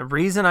 The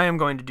reason I am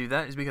going to do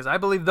that is because I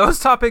believe those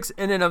topics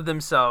in and of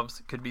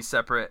themselves could be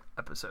separate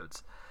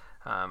episodes.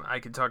 I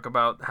could talk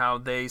about how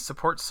they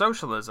support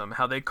socialism,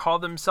 how they call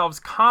themselves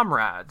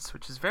comrades,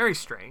 which is very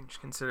strange,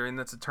 considering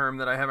that's a term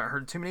that I haven't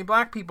heard too many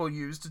black people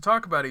use to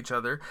talk about each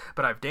other,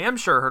 but I've damn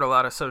sure heard a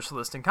lot of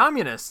socialists and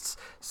communists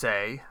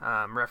say,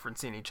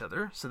 referencing each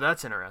other, so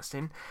that's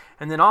interesting.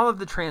 And then all of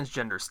the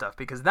transgender stuff,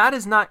 because that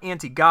is not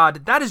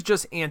anti-God, that is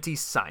just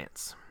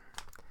anti-science.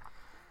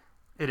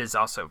 It is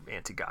also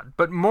anti-God,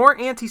 but more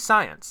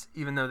anti-science,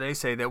 even though they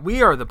say that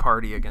we are the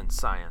party against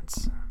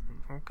science.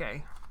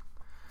 Okay.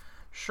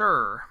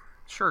 Sure,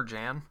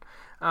 Jan.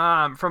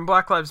 From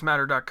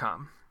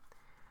blacklivesmatter.com.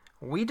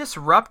 We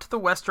disrupt the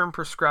Western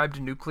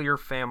prescribed nuclear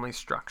family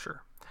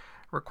structure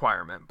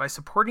requirement by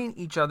supporting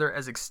each other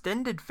as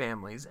extended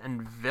families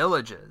and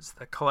villages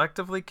that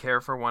collectively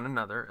care for one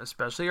another,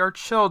 especially our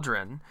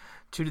children,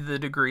 to the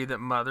degree that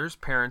mothers,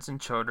 parents, and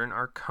children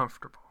are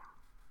comfortable.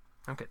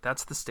 Okay,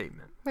 that's the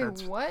statement.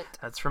 Wait, what?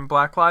 That's from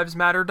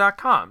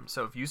blacklivesmatter.com.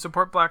 So if you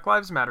support Black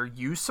Lives Matter,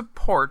 you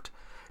support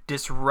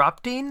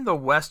disrupting the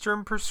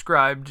Western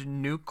prescribed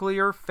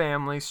nuclear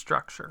family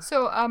structure.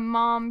 So a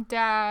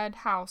mom-dad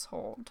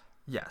household.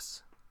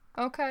 Yes.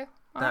 Okay.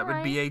 That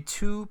would be a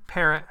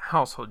two-parent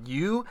household.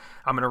 I'm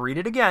going to read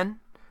it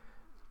again.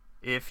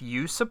 If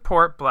you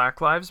support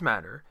Black Lives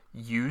Matter,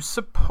 you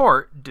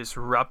support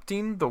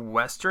disrupting the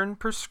Western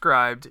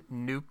prescribed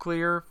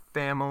nuclear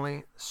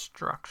family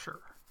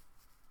structure.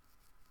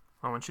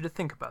 I want you to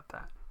think about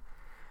that.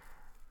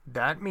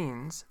 That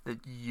means that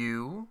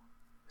you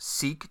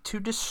seek to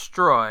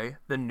destroy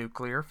the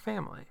nuclear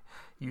family.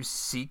 You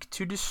seek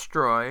to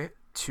destroy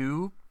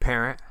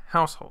two-parent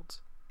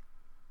households.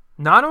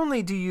 Not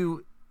only do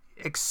you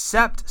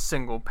accept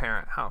single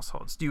parent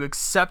households, do you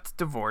accept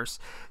divorce,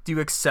 do you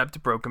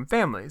accept broken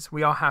families?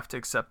 We all have to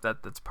accept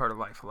that. That's part of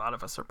life. A lot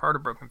of us are part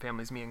of broken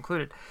families, me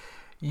included.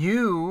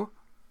 You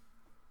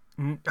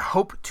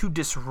hope to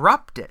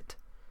disrupt it.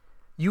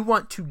 You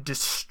want to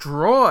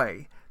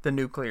destroy the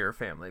nuclear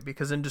family,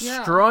 because in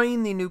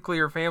destroying the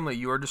nuclear family,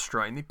 you are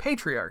destroying the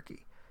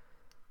patriarchy.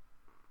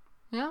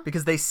 Yeah.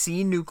 Because they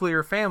see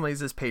nuclear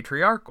families as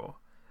patriarchal.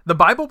 The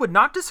Bible would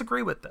not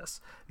disagree with this.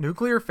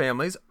 Nuclear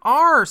families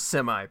are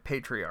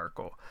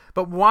semi-patriarchal.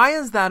 But why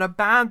is that a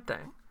bad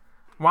thing?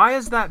 Why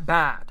is that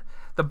bad?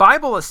 The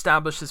Bible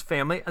establishes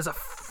family as a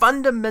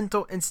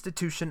fundamental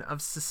institution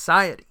of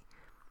society.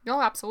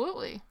 Oh,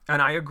 absolutely.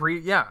 And I agree.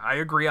 Yeah, I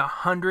agree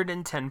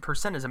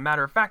 110%. As a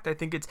matter of fact, I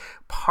think it's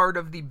part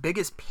of the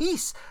biggest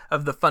piece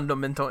of the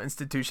fundamental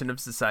institution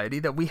of society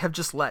that we have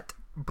just let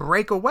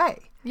break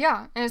away.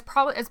 Yeah, and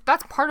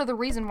that's part of the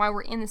reason why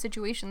we're in the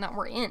situation that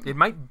we're in. It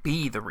might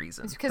be the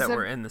reason that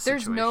we're in the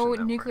situation. There's no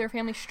nuclear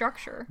family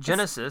structure.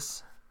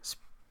 Genesis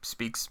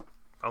speaks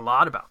a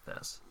lot about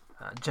this.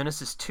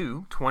 Genesis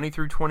 2:20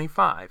 through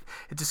 25.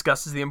 It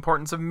discusses the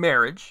importance of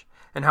marriage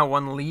and how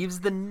one leaves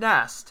the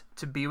nest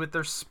to be with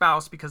their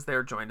spouse because they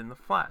are joined in the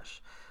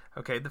flesh.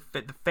 Okay, the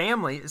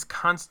family is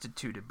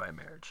constituted by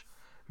marriage.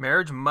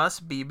 Marriage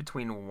must be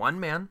between one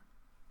man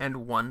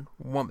and one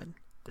woman.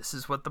 This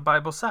is what the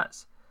Bible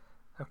says.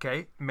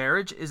 Okay,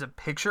 marriage is a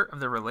picture of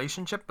the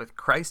relationship with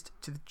Christ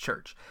to the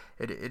church.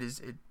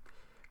 It's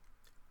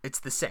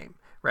the same,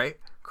 right?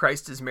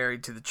 Christ is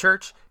married to the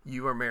church.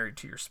 You are married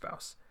to your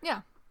spouse.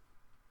 Yeah.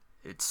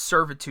 It's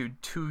servitude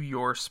to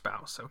your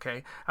spouse,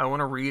 okay? I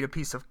want to read a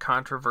piece of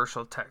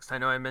controversial text. I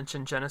know I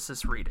mentioned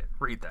Genesis. Read it.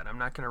 Read that. I'm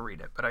not going to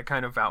read it, but I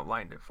kind of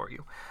outlined it for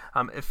you.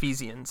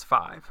 Ephesians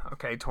 5,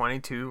 okay,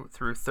 22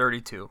 through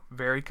 32.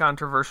 Very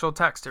controversial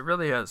text. It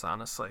really is,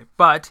 honestly.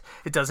 But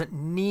it doesn't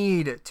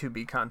need to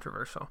be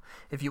controversial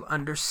if you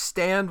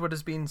understand what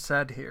is being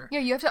said here.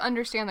 Yeah, you have to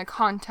understand the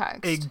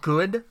context. A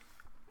good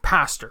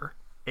pastor,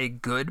 a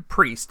good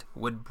priest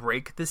would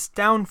break this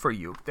down for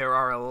you. There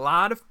are a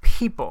lot of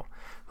people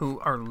who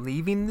are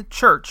leaving the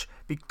church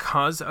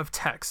because of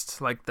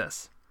texts like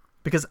this.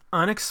 Because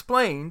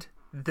unexplained,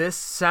 this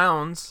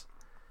sounds,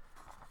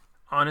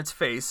 on its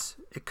face,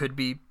 it could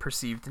be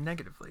perceived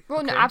negatively. Well,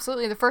 okay? no,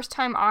 absolutely. The first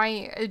time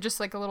just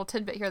like a little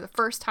tidbit here, the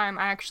first time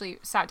I actually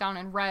sat down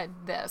and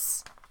read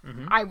this,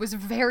 I was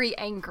very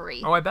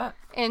angry. Oh, I bet.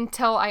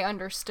 Until I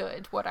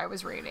understood what I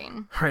was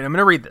reading. All right, I'm going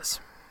to read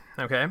this.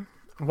 Okay?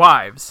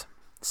 Wives,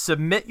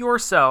 submit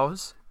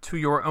yourselves to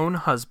your own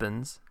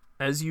husbands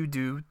as you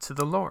do to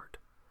the Lord.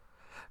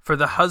 For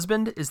the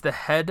husband is the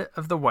head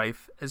of the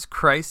wife, as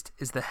Christ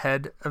is the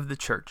head of the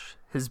church,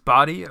 his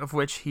body, of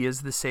which he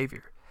is the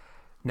Savior.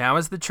 Now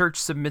as the church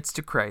submits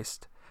to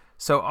Christ,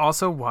 so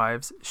also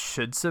wives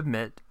should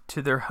submit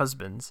to their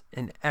husbands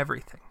in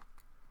everything.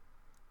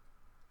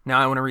 Now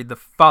I want to read the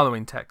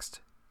following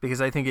text, because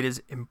I think it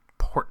is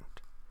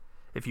important.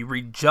 If you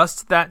read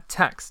just that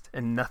text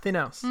and nothing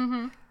else,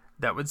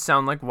 that would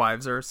sound like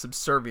wives are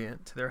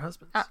subservient to their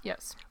husbands.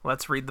 Yes.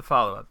 Let's read the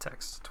follow-up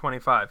text,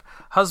 25.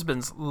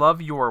 Husbands,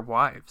 love your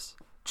wives,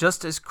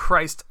 just as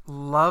Christ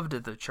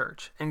loved the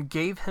church and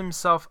gave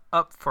himself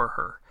up for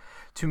her,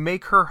 to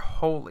make her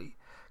holy,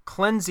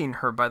 cleansing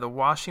her by the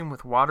washing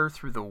with water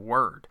through the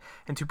word,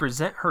 and to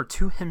present her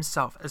to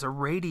himself as a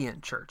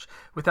radiant church,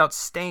 without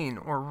stain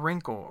or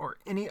wrinkle or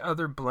any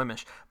other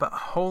blemish, but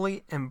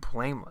holy and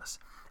blameless.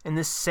 In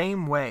the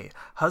same way,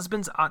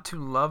 husbands ought to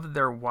love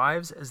their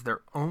wives as their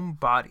own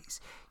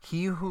bodies.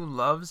 He who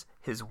loves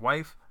his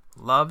wife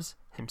loves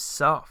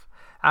himself.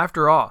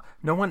 After all,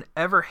 no one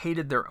ever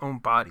hated their own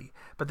body,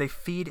 but they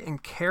feed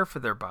and care for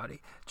their body,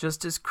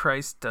 just as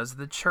Christ does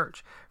the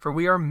church. For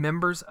we are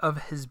members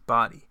of his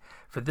body.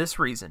 For this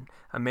reason,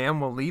 a man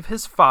will leave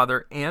his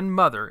father and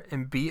mother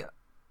and be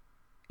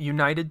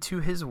united to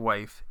his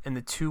wife, and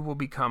the two will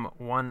become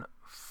one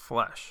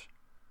flesh.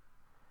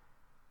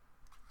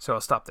 So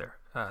I'll stop there.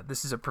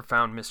 This is a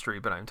profound mystery,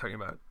 but I'm talking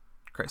about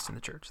Christ in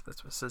the church.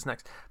 That's what it says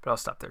next. But I'll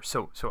stop there.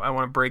 So I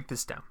want to break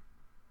this down.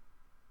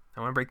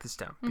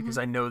 Because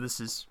I know this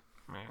is...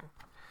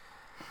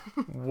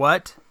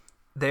 What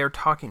they are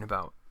talking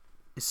about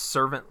is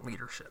servant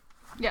leadership.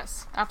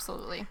 Yes,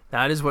 absolutely.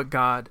 That is what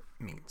God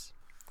means.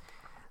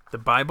 The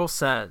Bible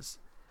says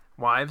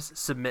wives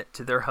submit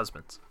to their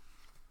husbands.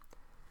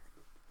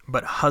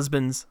 But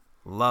husbands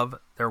love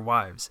their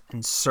wives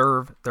and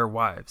serve their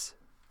wives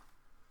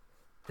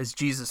as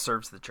Jesus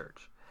serves the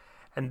church.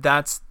 And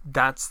that's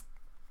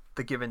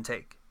the give and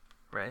take,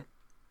 right?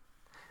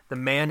 The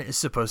man is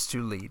supposed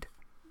to lead.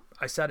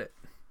 I said it.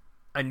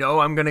 I know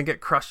I'm going to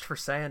get crushed for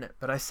saying it,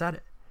 but I said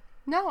it.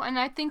 No, and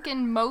I think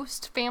in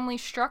most family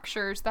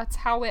structures, that's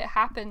how it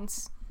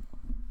happens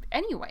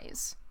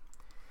anyways.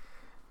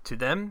 To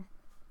them,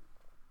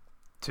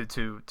 to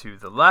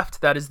the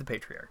left, that is the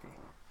patriarchy,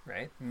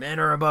 right? Men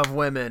are above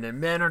women, and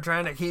men are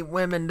trying to keep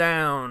women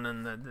down,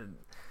 and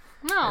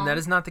No. And that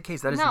is not the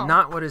case. That is No.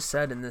 not what is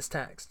said in this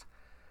text.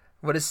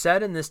 What is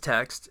said in this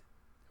text,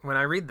 when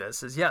I read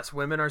this, is yes,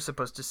 women are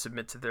supposed to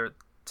submit to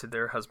to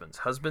their husbands.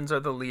 Husbands are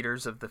the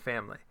leaders of the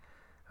family.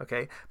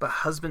 Okay? But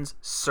husbands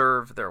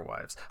serve their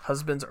wives.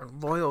 Husbands are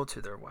loyal to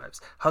their wives.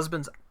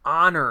 Husbands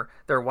honor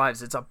their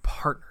wives. It's a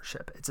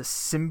partnership. It's a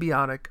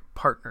symbiotic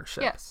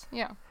partnership. Yes,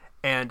 yeah.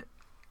 And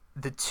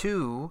the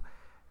two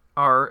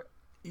are,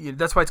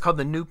 that's why it's called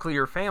the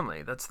nuclear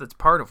family. That's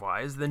part of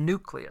why, is the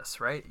nucleus,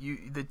 right?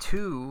 The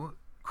two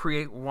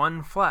create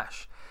one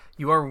flesh.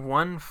 You are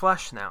one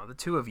flesh now, the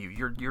two of you.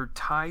 You're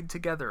tied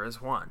together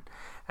as one.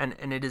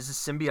 And it is a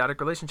symbiotic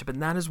relationship.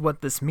 And that is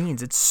what this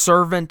means. It's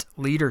servant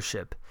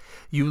leadership.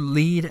 You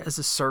lead as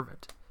a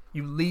servant.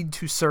 You lead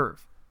to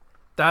serve.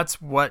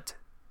 That's what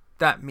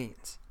that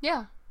means.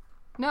 Yeah.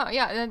 No,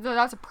 yeah,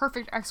 that's a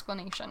perfect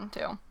explanation,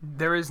 too.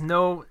 There is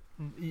no...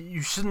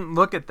 You shouldn't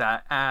look at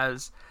that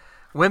as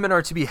women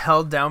are to be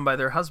held down by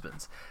their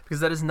husbands. Because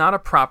that is not a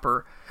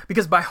proper...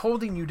 Because by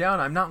holding you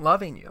down, I'm not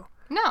loving you.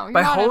 No, you're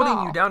by not holding at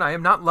all. you down, I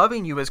am not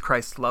loving you as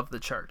Christ loved the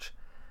church.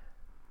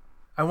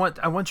 I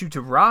want you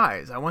to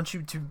rise. I want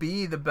you to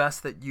be the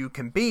best that you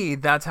can be.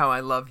 That's how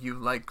I love you,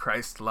 like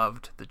Christ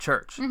loved the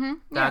church. Mm-hmm,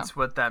 That's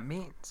what that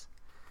means.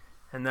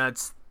 And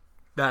that's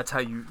how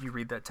you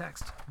read that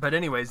text. But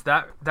anyways,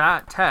 that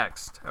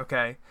text,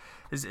 okay,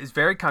 is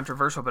very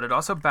controversial, but it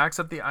also backs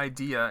up the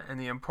idea and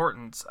the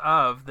importance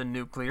of the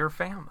nuclear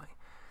family.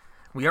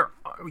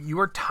 You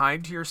are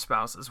tied to your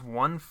spouse as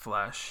one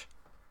flesh,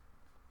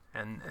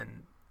 and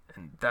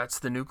that's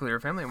the nuclear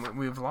family, and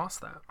we've lost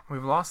that.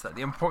 We've lost that.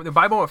 The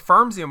Bible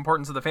affirms the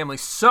importance of the family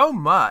so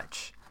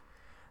much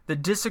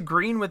that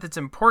disagreeing with its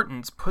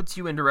importance puts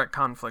you in direct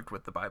conflict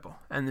with the Bible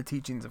and the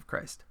teachings of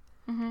Christ.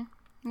 Mm-hmm.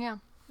 Yeah.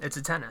 It's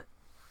a tenet.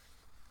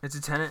 It's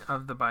a tenet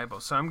of the Bible.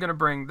 So I'm going to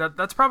bring that.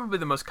 That's probably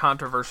the most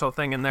controversial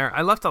thing in there.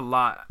 I left a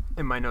lot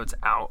in my notes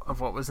out of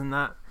what was in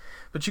that,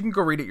 but you can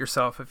go read it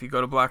yourself if you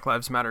go to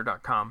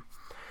blacklivesmatter.com.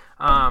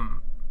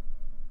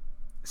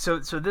 So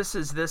this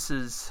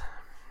is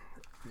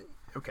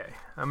okay.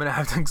 I'm going to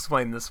have to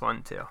explain this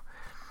one too.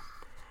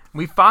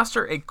 We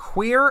foster a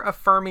queer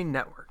affirming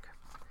network.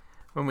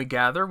 When we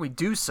gather, we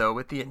do so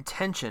with the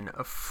intention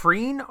of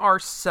freeing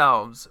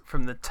ourselves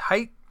from the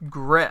tight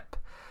grip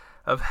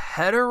of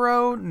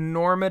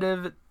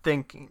heteronormative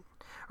thinking,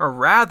 or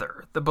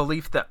rather, the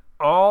belief that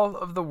all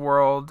of the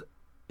world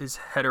is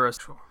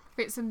heterosexual.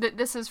 Wait, so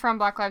this is from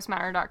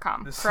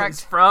blacklivesmatter.com, This correct?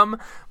 is from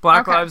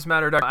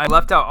blacklivesmatter.com. I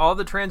left out all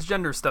the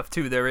transgender stuff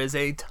too. There is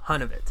a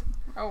ton of it.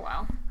 Oh,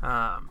 wow.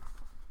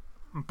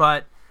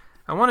 But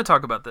I want to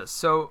talk about this.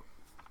 So,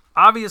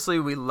 obviously,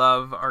 we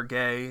love our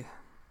gay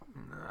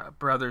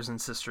brothers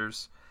and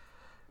sisters.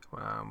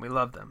 We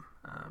love them.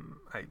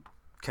 I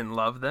can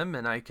love them,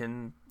 and I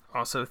can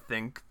also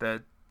think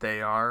that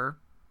they are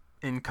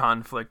in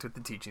conflict with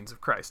the teachings of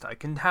Christ. I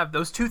can have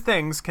those two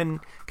things can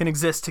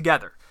exist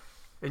together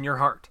in your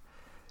heart.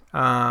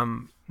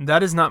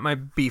 That is not my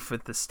beef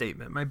with this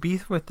statement. My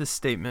beef with this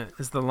statement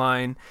is the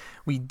line,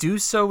 we do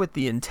so with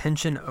the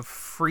intention of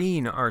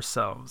freeing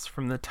ourselves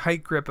from the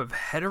tight grip of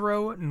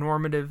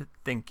heteronormative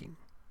thinking.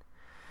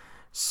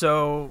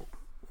 So,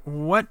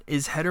 what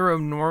is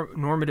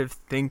heteronormative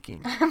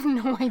thinking? I have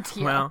no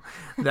idea. Well,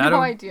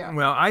 no idea.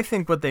 Well, I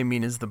think what they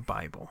mean is the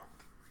Bible.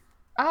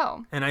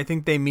 Oh. And I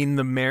think they mean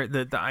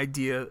the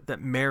idea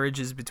that marriage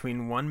is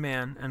between one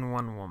man and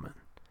one woman.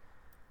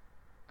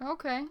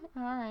 Okay,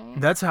 all right.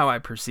 That's how I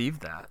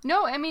perceive that.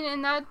 No, I mean,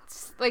 and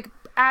that's like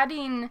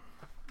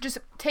just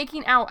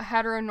taking out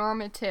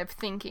heteronormative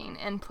thinking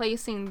and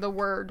placing the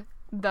word,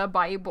 the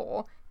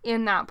Bible,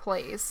 in that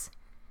place.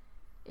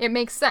 It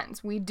makes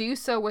sense. We do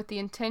so with the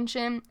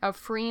intention of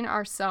freeing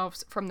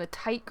ourselves from the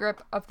tight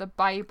grip of the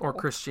Bible. Or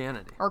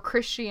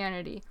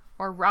Christianity.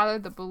 Or rather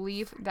the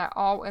belief that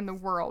all in the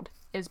world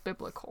is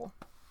biblical.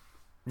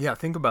 Yeah,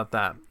 think about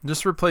that.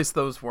 Just replace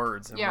those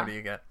words and Yeah. what do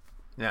you get?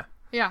 Yeah.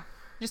 Yeah.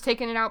 Just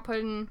taking it out,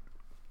 putting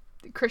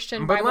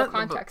Christian Bible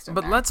context in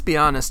there. But let's be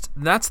honest,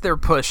 that's their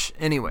push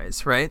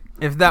anyways, right?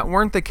 If that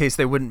weren't the case,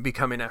 they wouldn't be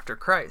coming after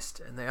Christ,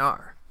 and they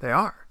are. They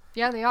are.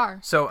 Yeah, they are.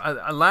 So,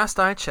 last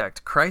I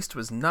checked, Christ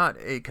was not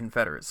a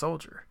Confederate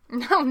soldier.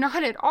 No,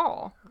 not at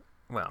all.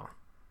 Well,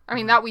 I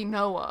mean, that we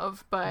know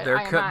of, but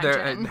I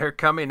imagine. they're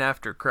coming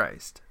after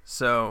Christ.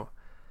 So,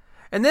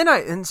 I'm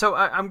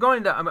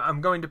going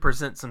to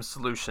present some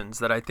solutions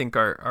that I think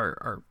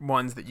are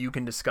ones that you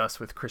can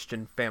discuss with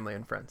Christian family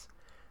and friends.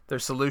 They're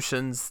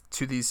solutions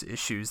to these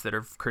issues that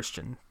are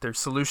Christian. They're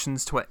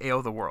solutions to what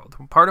ail the world.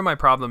 Part of my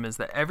problem is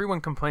that everyone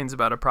complains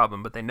about a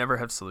problem, but they never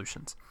have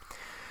solutions.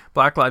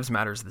 Black Lives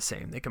Matter is the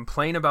same. They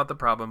complain about the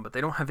problem, but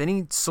they don't have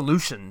any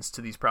solutions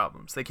to these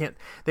problems.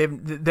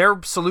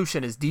 Their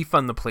solution is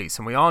defund the police,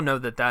 and we all know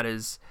that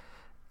is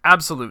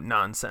absolute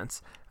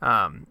nonsense.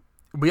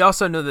 We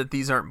also know that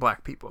these aren't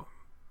black people.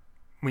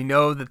 We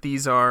know that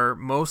these are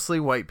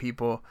mostly white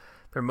people.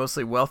 They're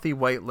mostly wealthy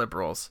white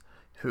liberals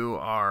who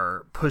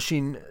are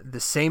pushing the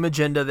same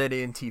agenda that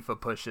Antifa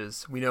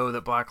pushes. We know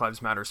that Black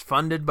Lives Matter is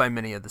funded by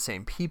many of the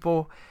same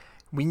people.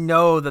 We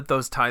know that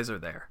those ties are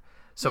there.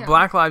 So yeah.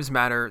 Black Lives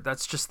Matter,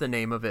 that's just the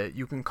name of it.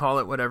 You can call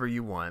it whatever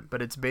you want,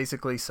 but it's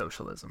basically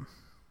socialism.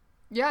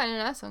 Yeah, in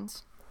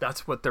essence.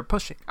 That's what they're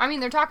pushing. I mean,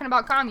 they're talking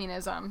about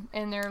communism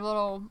in their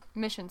little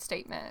mission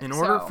statement. In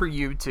order for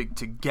you to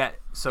get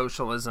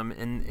socialism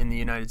in the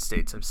United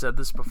States, I've said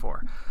this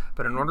before,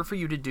 but in order for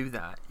you to do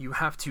that, you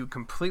have to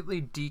completely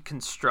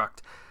deconstruct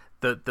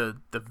the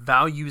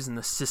values and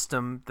the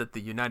system that the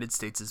United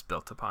States is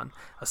built upon.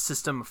 A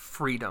system of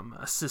freedom,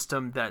 a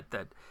system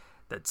that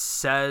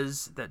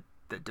says that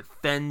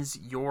defends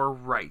your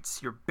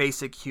rights, your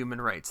basic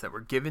human rights that were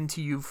given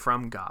to you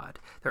from God.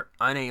 They're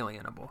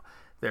unalienable.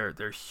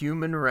 They're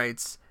human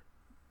rights.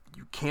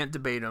 You can't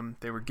debate them.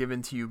 They were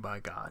given to you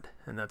by God.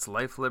 And that's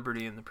life,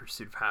 liberty, and the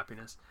pursuit of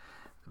happiness.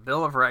 The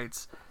Bill of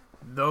Rights,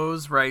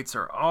 those rights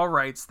are all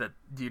rights that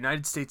the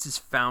United States is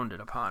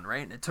founded upon,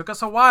 right? And it took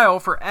us a while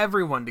for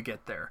everyone to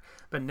get there.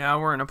 But now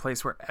we're in a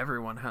place where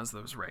everyone has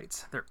those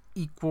rights. They're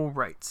equal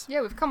rights. Yeah,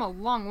 we've come a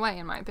long way,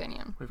 in my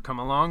opinion. We've come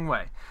a long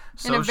way.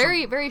 In a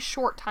very, very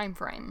short time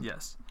frame.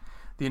 Yes.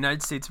 The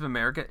United States of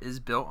America is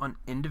built on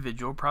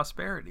individual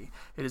prosperity.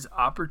 It is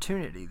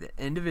opportunity. The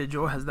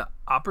individual has the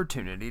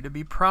opportunity to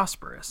be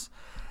prosperous.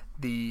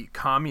 The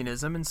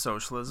communism and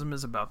socialism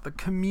is about the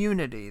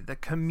community. The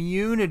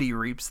community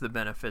reaps the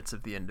benefits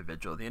of the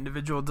individual. The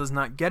individual does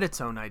not get its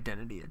own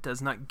identity. It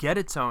does not get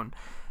its own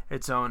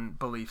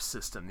belief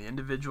system. The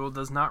individual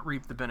does not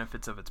reap the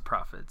benefits of its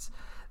profits.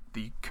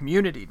 The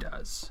community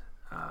does.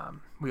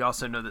 We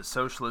also know that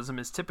socialism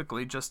is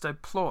typically just a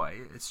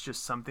ploy. It's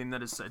just something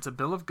it's a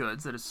bill of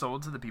goods that is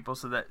sold to the people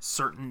so that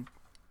certain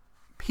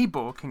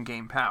people can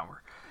gain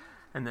power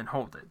and then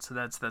hold it. So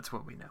that's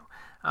what we know.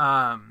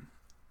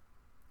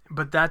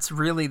 But that's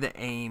really the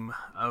aim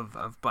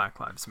of Black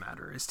Lives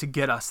Matter, is to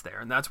get us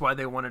there. And that's why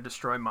they want to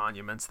destroy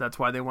monuments. That's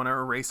why they want to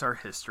erase our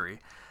history.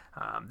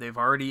 They've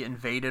already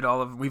invaded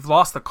we've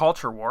lost the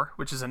culture war,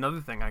 which is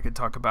another thing I could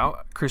talk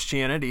about.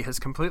 Christianity has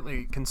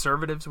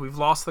conservatives, we've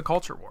lost the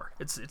culture war.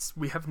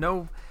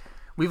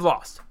 We've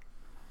lost.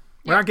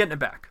 We're not getting it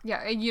back.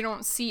 Yeah, and you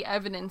don't see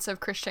evidence of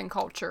Christian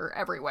culture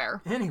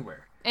everywhere.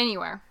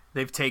 Anywhere.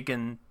 They've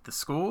taken the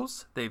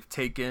schools, they've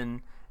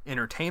taken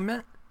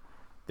entertainment,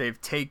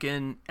 they've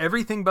taken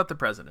everything but the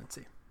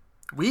presidency.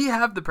 We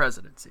have the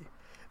presidency,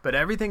 but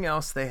everything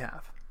else they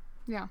have.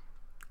 Yeah.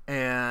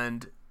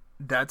 And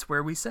that's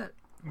where we sit.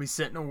 We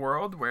sit in a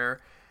world where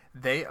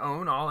they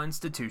own all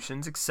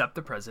institutions except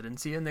the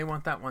presidency, and they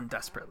want that one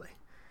desperately.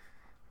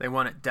 They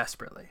want it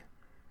desperately.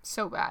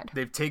 So bad.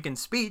 They've taken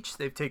speech,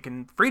 they've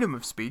taken freedom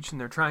of speech,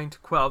 and they're trying to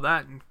quell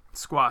that and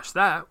squash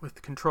that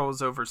with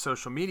controls over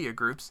social media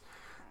groups.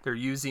 They're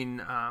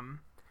using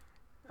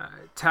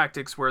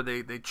tactics where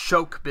they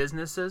choke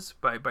businesses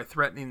by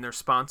threatening their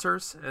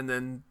sponsors, and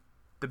then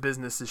the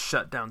businesses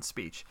shut down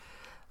speech.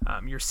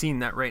 You're seeing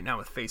that right now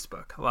with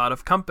Facebook. A lot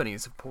of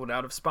companies have pulled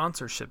out of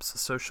sponsorships of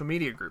social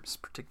media groups,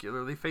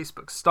 particularly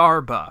Facebook,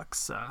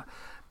 Starbucks,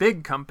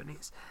 big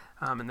companies.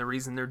 And the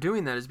reason they're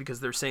doing that is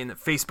because they're saying that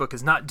Facebook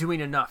is not doing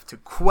enough to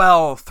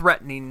quell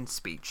threatening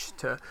speech,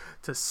 to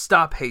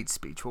stop hate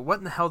speech. Well, what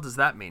in the hell does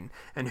that mean?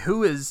 And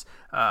who is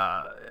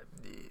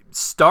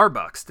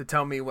Starbucks to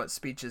tell me what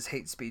speech is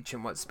hate speech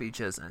and what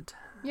speech isn't?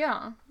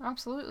 Yeah,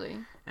 absolutely.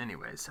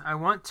 Anyways, I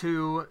want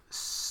to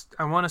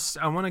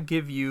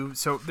give you,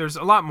 so there's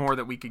a lot more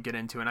that we could get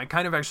into, and I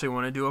kind of actually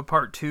want to do a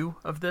part 2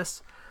 of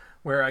this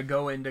where I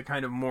go into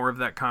kind of more of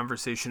that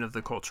conversation of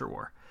the culture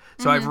war.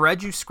 So I've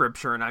read you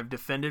scripture, and I've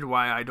defended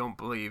why I don't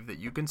believe that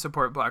you can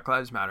support Black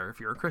Lives Matter if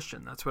you're a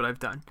Christian. That's what I've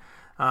done.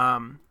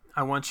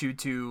 I want you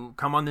to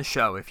come on the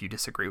show if you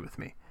disagree with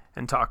me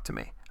and talk to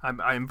me.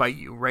 I invite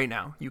you right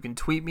now. You can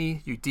tweet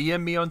me, you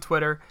DM me on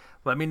Twitter.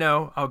 Let me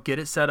know. I'll get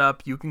it set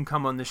up. You can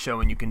come on the show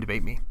and you can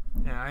debate me.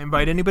 And I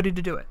invite anybody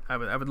to do it. I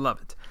would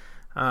love it.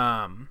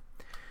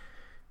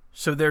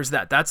 So there's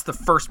that. That's the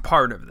first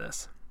part of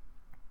this.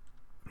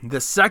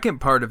 The second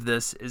part of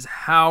this is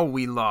how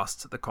we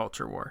lost the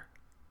culture war.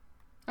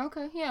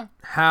 Okay, yeah.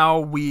 How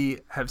we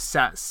have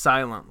sat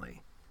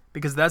silently.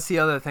 Because that's the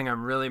other thing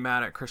I'm really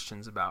mad at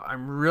Christians about.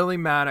 I'm really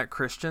mad at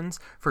Christians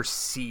for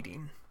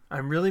ceding.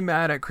 I'm really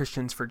mad at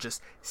Christians for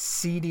just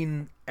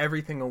ceding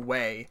everything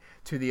away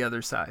to the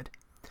other side.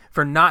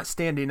 For not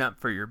standing up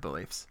for your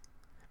beliefs.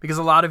 Because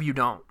a lot of you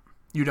don't.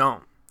 You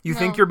don't. You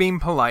think you're being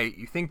polite.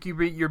 You think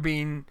you're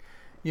being,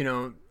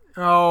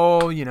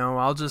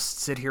 I'll just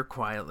sit here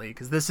quietly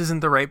because this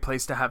isn't the right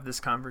place to have this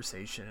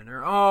conversation.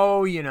 Or,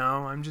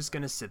 I'm just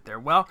going to sit there.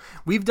 Well,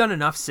 we've done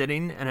enough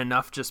sitting and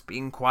enough just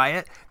being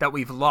quiet that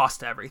we've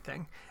lost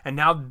everything. And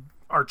now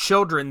our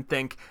children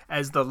think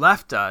as the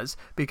left does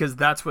because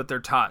that's what they're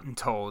taught and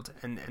told,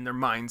 and their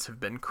minds have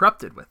been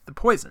corrupted with the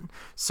poison.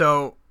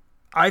 So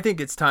I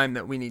think it's time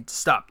that we need to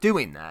stop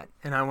doing that,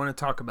 and I want to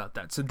talk about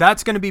that. So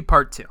that's going to be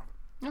part 2.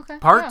 Okay.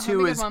 Part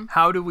 2 is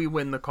how do we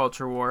win the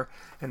culture war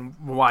and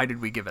why did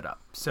we give it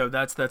up? So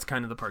that's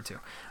kind of the part 2.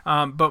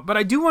 But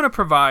I do want to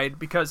provide,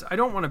 because I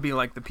don't want to be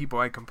like the people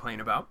I complain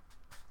about.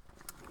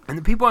 And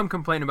the people I'm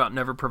complaining about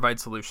never provide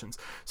solutions.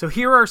 So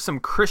here are some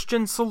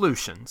Christian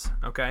solutions,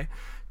 okay,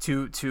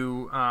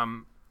 to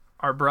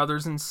our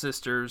brothers and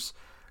sisters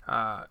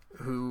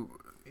who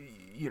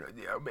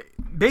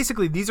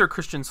basically these are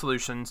Christian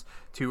solutions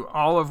to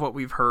all of what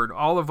we've heard,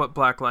 all of what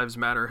Black Lives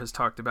Matter has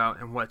talked about,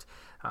 and what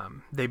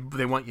they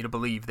want you to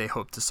believe they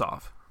hope to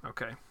solve.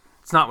 Okay,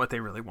 it's not what they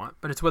really want,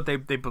 but it's what they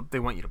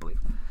want you to believe.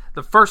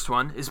 The first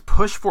one is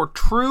push for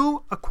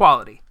true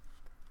equality.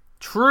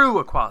 True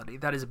equality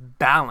that is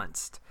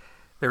balanced.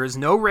 There is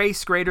no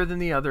race greater than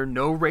the other.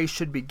 No race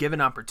should be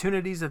given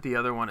opportunities that the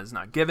other one is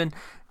not given.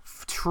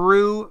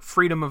 True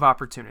freedom of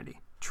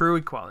opportunity. True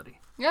equality.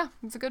 Yeah,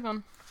 it's a good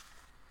one.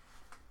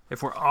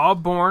 If we're all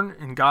born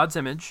in God's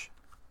image,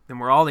 then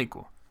we're all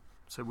equal.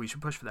 So we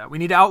should push for that. We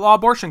need to outlaw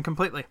abortion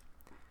completely.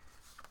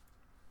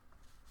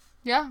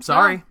 Yeah.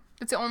 Sorry. Yeah.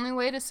 It's the only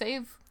way to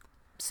save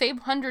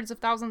hundreds of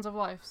thousands of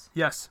lives.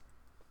 Yes.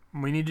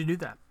 We need to do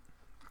that.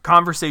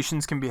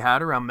 Conversations can be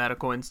had around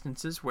medical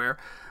instances where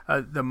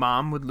the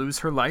mom would lose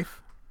her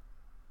life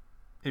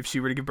if she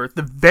were to give birth.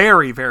 The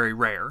very, very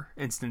rare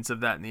instance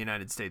of that in the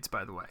United States,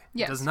 by the way.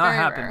 Yes, it does not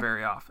happen rare.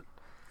 very often.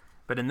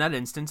 But in that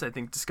instance, I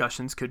think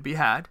discussions could be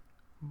had.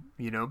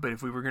 But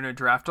if we were going to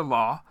draft a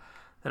law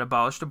that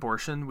abolished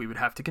abortion, we would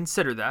have to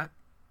consider that.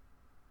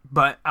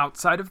 But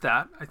outside of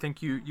that, I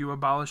think you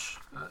abolish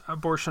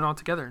abortion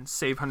altogether and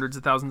save hundreds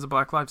of thousands of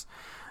Black lives.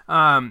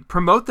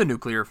 Promote the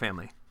nuclear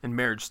family and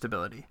marriage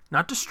stability.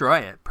 Not destroy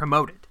it,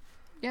 promote it.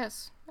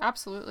 Yes,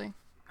 absolutely.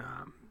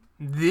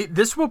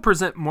 This will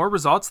present more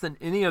results than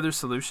any other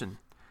solution.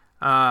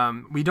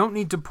 We don't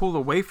need to pull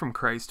away from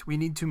Christ. We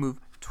need to move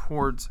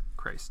towards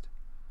Christ.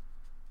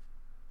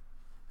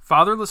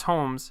 Fatherless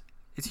homes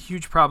is a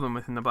huge problem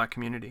within the Black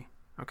community.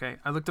 Okay,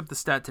 I looked up the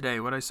stat today.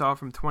 What I saw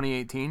from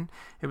 2018,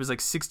 it was like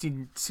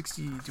 60.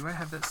 Do I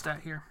have that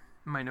stat here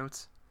in my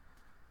notes?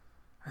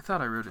 I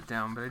thought I wrote it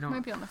down, but I don't. It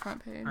might be on the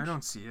front page. I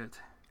don't see it.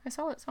 I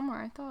saw it somewhere,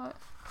 I thought.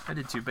 I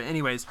did too, but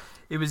anyways,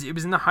 it was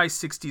in the high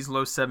 60s,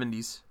 low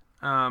 70s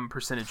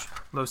percentage,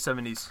 low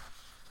 70s.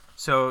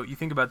 So you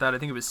think about that, I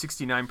think it was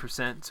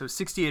 69%. So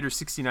 68 or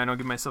 69, I'll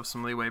give myself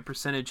some leeway,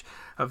 percentage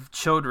of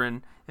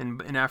children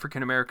in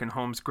African American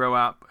homes grow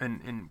up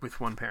and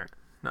with one parent,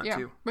 not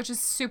two. Which is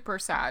super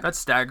sad. That's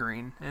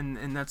staggering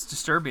and that's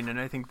disturbing, and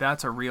I think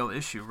that's a real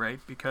issue,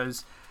 right?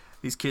 Because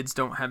these kids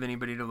don't have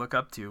anybody to look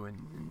up to,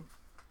 and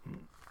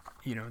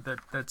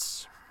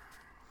that's.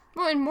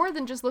 Well, and more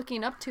than just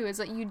looking up to is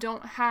that you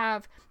don't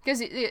have,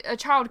 because a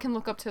child can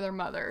look up to their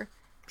mother.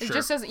 It Sure.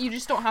 just doesn't. You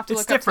just don't have to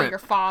It's look different. up to your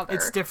father.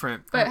 It's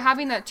different. But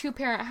having that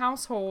 2-parent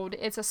household,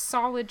 it's a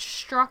solid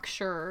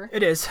structure.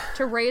 It is.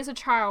 To raise a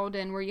child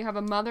in, where you have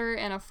a mother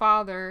and a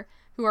father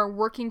who are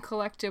working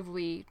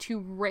collectively to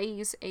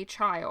raise a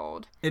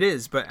child. It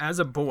is, but as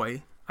a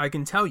boy, I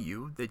can tell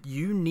you that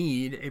you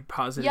need a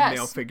positive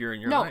male figure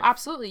in your life. No,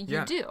 absolutely,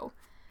 you do.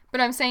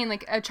 But I'm saying,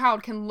 like, a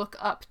child can look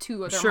up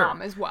to their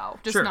mom as well,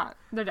 just not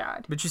their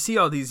dad. But you see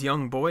all these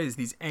young boys,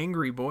 these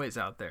angry boys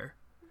out there,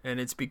 and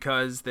it's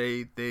because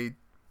they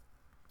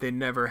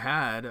never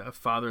had a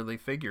fatherly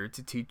figure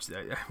to teach.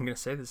 I'm going to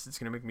say this, it's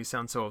going to make me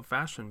sound so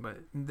old-fashioned, but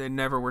they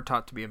never were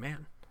taught to be a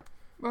man.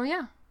 Well,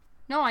 yeah.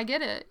 No, I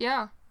get it,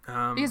 yeah.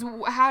 Because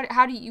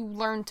how do you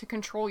learn to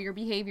control your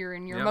behavior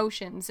and your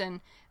emotions,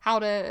 and how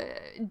to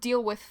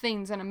deal with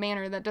things in a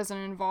manner that doesn't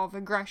involve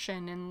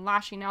aggression and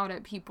lashing out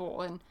at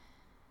people, and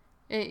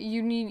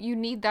you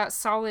need that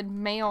solid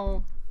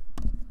male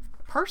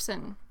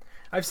person.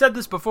 I've said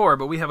this before,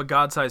 but we have a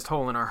God-sized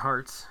hole in our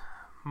hearts.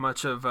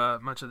 Much of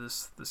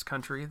this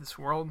country, this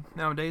world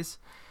nowadays,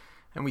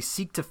 and we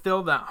seek to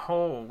fill that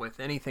hole with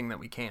anything that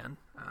we can,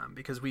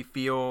 because we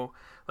feel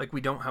like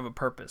we don't have a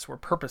purpose. We're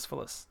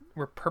purposeless.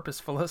 We're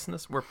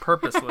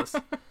purposeless,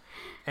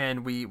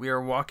 and we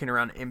are walking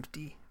around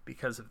empty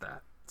because of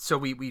that. So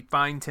we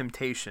find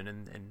temptation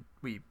and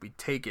we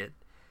take it,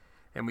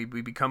 and we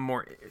become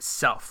more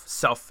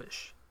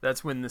selfish.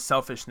 That's when the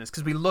selfishness,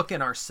 because we look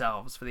in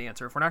ourselves for the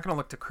answer. If we're not going to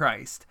look to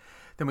Christ,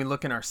 then we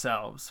look in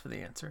ourselves for the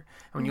answer.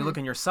 And when you look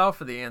in yourself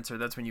for the answer,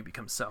 that's when you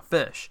become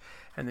selfish.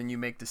 And then you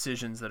make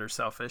decisions that are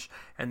selfish.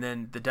 And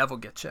then the devil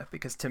gets you,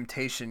 because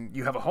temptation,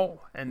 you have a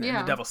hole. And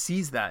the devil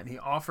sees that, and he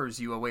offers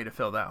you a way to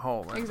fill that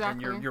hole. And,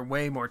 exactly. And you're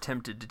way more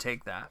tempted to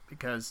take that,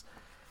 because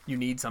you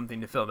need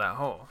something to fill that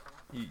hole.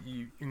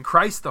 You in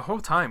Christ, the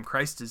whole time,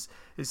 Christ is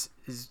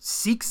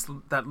seeks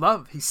that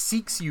love. He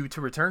seeks you to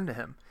return to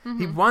him.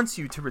 He wants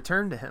you to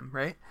return to him,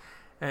 right?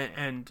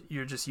 And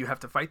you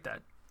have to fight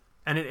that.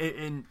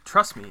 And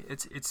trust me,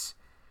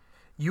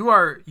 you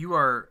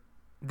are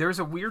there's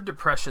a weird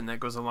depression that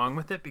goes along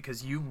with it,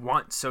 because you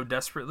want so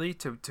desperately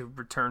to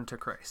return to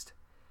Christ.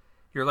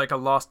 You're like a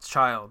lost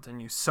child,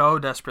 and you so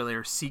desperately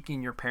are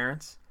seeking your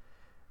parents,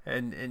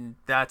 and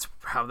that's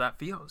how that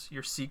feels.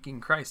 You're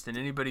seeking Christ, and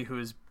anybody who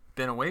has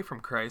been away from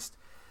Christ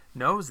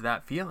knows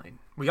that feeling.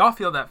 We all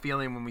feel that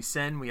feeling when we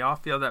sin. We all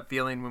feel that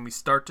feeling when we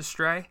start to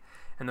stray.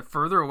 And the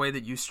further away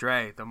that you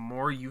stray, the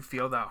more you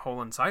feel that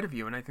hole inside of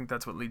you. And I think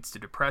that's what leads to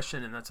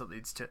depression, and that's what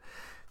leads to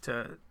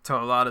a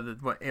lot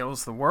of what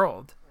ails the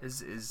world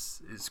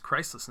is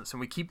Christlessness.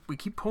 And we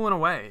keep pulling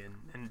away,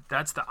 and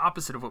that's the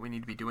opposite of what we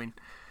need to be doing.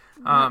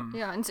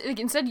 And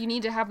instead you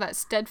need to have that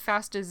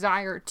steadfast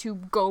desire to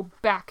go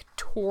back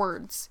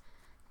towards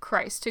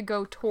Christ, to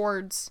go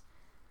towards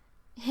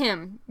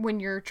him when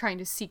you're trying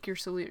to seek your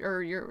solution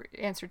or your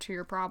answer to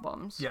your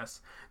problems.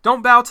 Yes.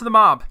 Don't bow to the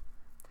mob.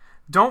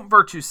 Don't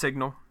virtue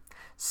signal.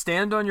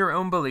 Stand on your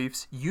own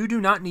beliefs. You do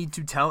not need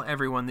to tell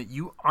everyone that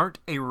you aren't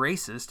a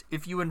racist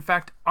if you in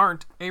fact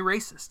aren't a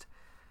racist.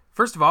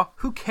 First of all,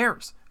 who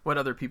cares what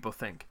other people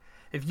think?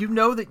 If you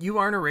know that you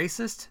aren't a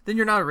racist, then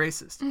you're not a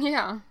racist.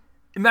 Yeah. As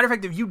a matter of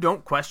fact, if you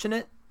don't question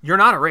it, you're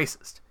not a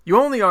racist. You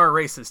only are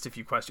a racist if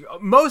you question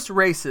it. Most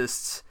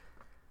racists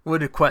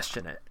would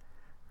question it,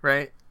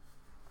 right?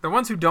 The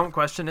ones who don't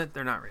question it,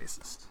 they're not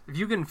racist. If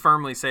you can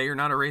firmly say you're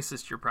not a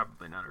racist, you're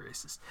probably not a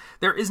racist.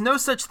 There is no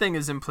such thing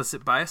as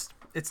implicit bias.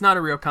 It's not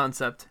a real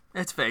concept.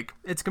 It's fake.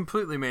 It's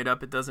completely made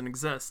up. It doesn't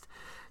exist.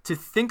 To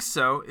think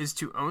so is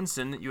to own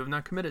sin that you have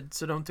not committed,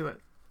 so don't do it.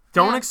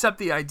 Don't accept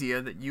the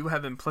idea that you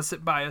have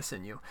implicit bias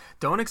in you.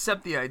 Don't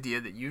accept the idea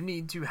that you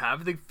need to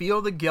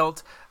feel the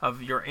guilt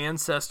of your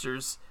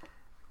ancestors'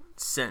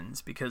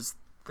 sins, because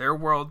their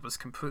world was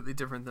completely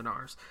different than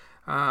ours.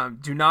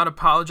 Do not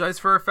apologize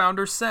for a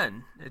founder's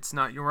sin. It's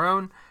not your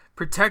own.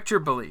 Protect your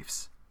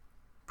beliefs.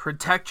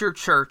 Protect your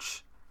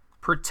church.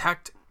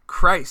 Protect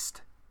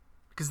Christ,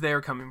 because they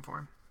are coming for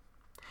him.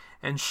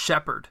 And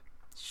shepherd.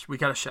 We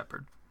got to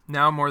shepherd.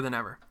 Now more than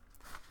ever.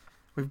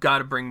 We've got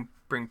to bring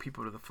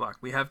people to the flock.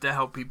 We have to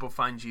help people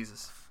find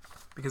Jesus,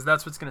 because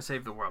that's what's going to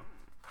save the world.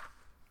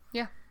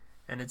 Yeah.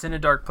 And it's in a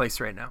dark place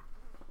right now.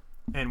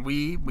 And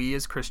we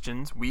as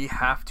Christians, we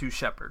have to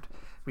shepherd.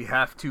 We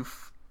have to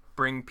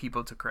bring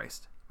people to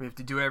Christ. We have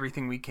to do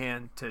everything we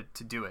can to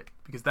do it,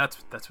 because that's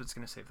what's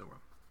going to save the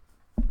world.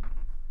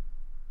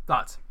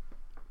 Thoughts?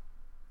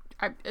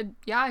 I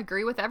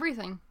agree with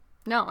everything.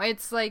 No,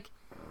 it's like,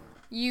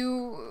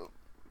 you,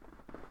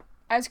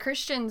 as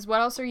Christians, what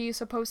else are you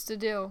supposed to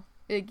do?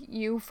 Like,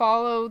 you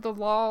follow the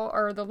law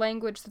or the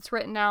language that's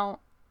written out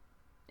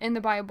in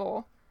the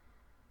Bible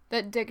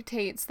that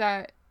dictates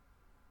that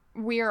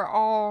we are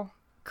all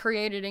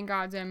created in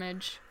God's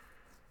image.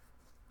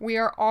 We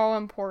are all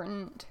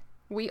important.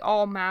 We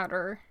all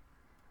matter.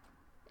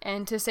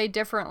 And to say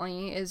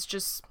differently is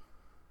just,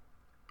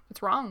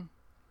 it's wrong.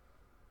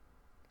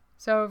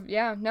 So,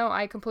 yeah, no,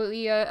 I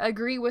completely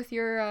agree with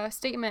your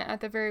statement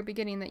at the very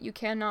beginning that you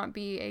cannot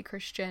be a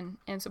Christian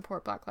and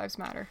support Black Lives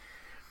Matter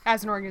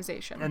as an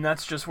organization. And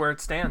that's just where it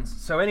stands.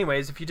 So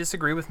anyways, if you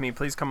disagree with me,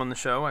 please come on the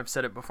show. I've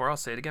said it before. I'll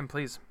say it again,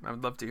 please. I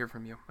would love to hear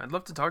from you. I'd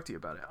love to talk to you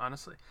about it,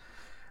 honestly.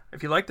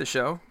 If you like the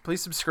show,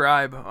 please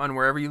subscribe on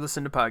wherever you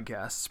listen to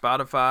podcasts.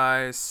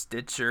 Spotify,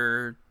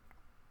 Stitcher,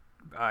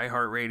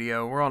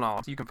 iHeartRadio. We're on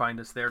all. You can find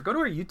us there. Go to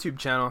our YouTube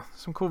channel.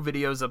 Some cool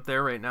videos up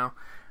there right now.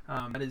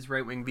 That is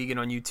Right Wing Vegan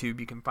on YouTube.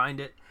 You can find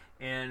it.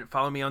 And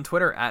follow me on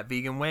Twitter at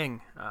VeganWing.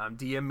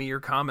 DM me your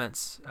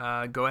comments.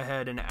 Go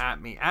ahead and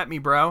at me,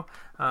 bro.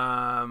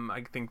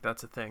 I think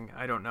that's a thing.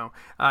 I don't know.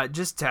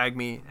 Just tag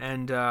me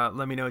and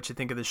let me know what you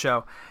think of the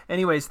show.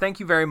 Anyways, thank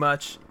you very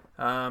much.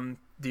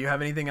 Do you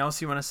have anything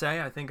else you want to say?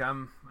 I think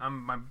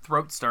my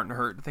throat's starting to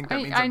hurt. I think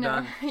that means I'm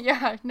done.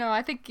 Yeah, no,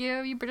 I think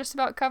you just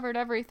about covered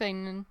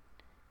everything, and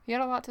you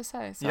had a lot to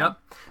say. So. Yep.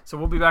 So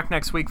we'll be back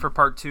next week for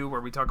part 2,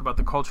 where we talk about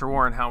the culture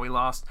war and how we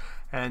lost.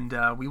 And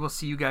we will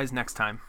see you guys next time.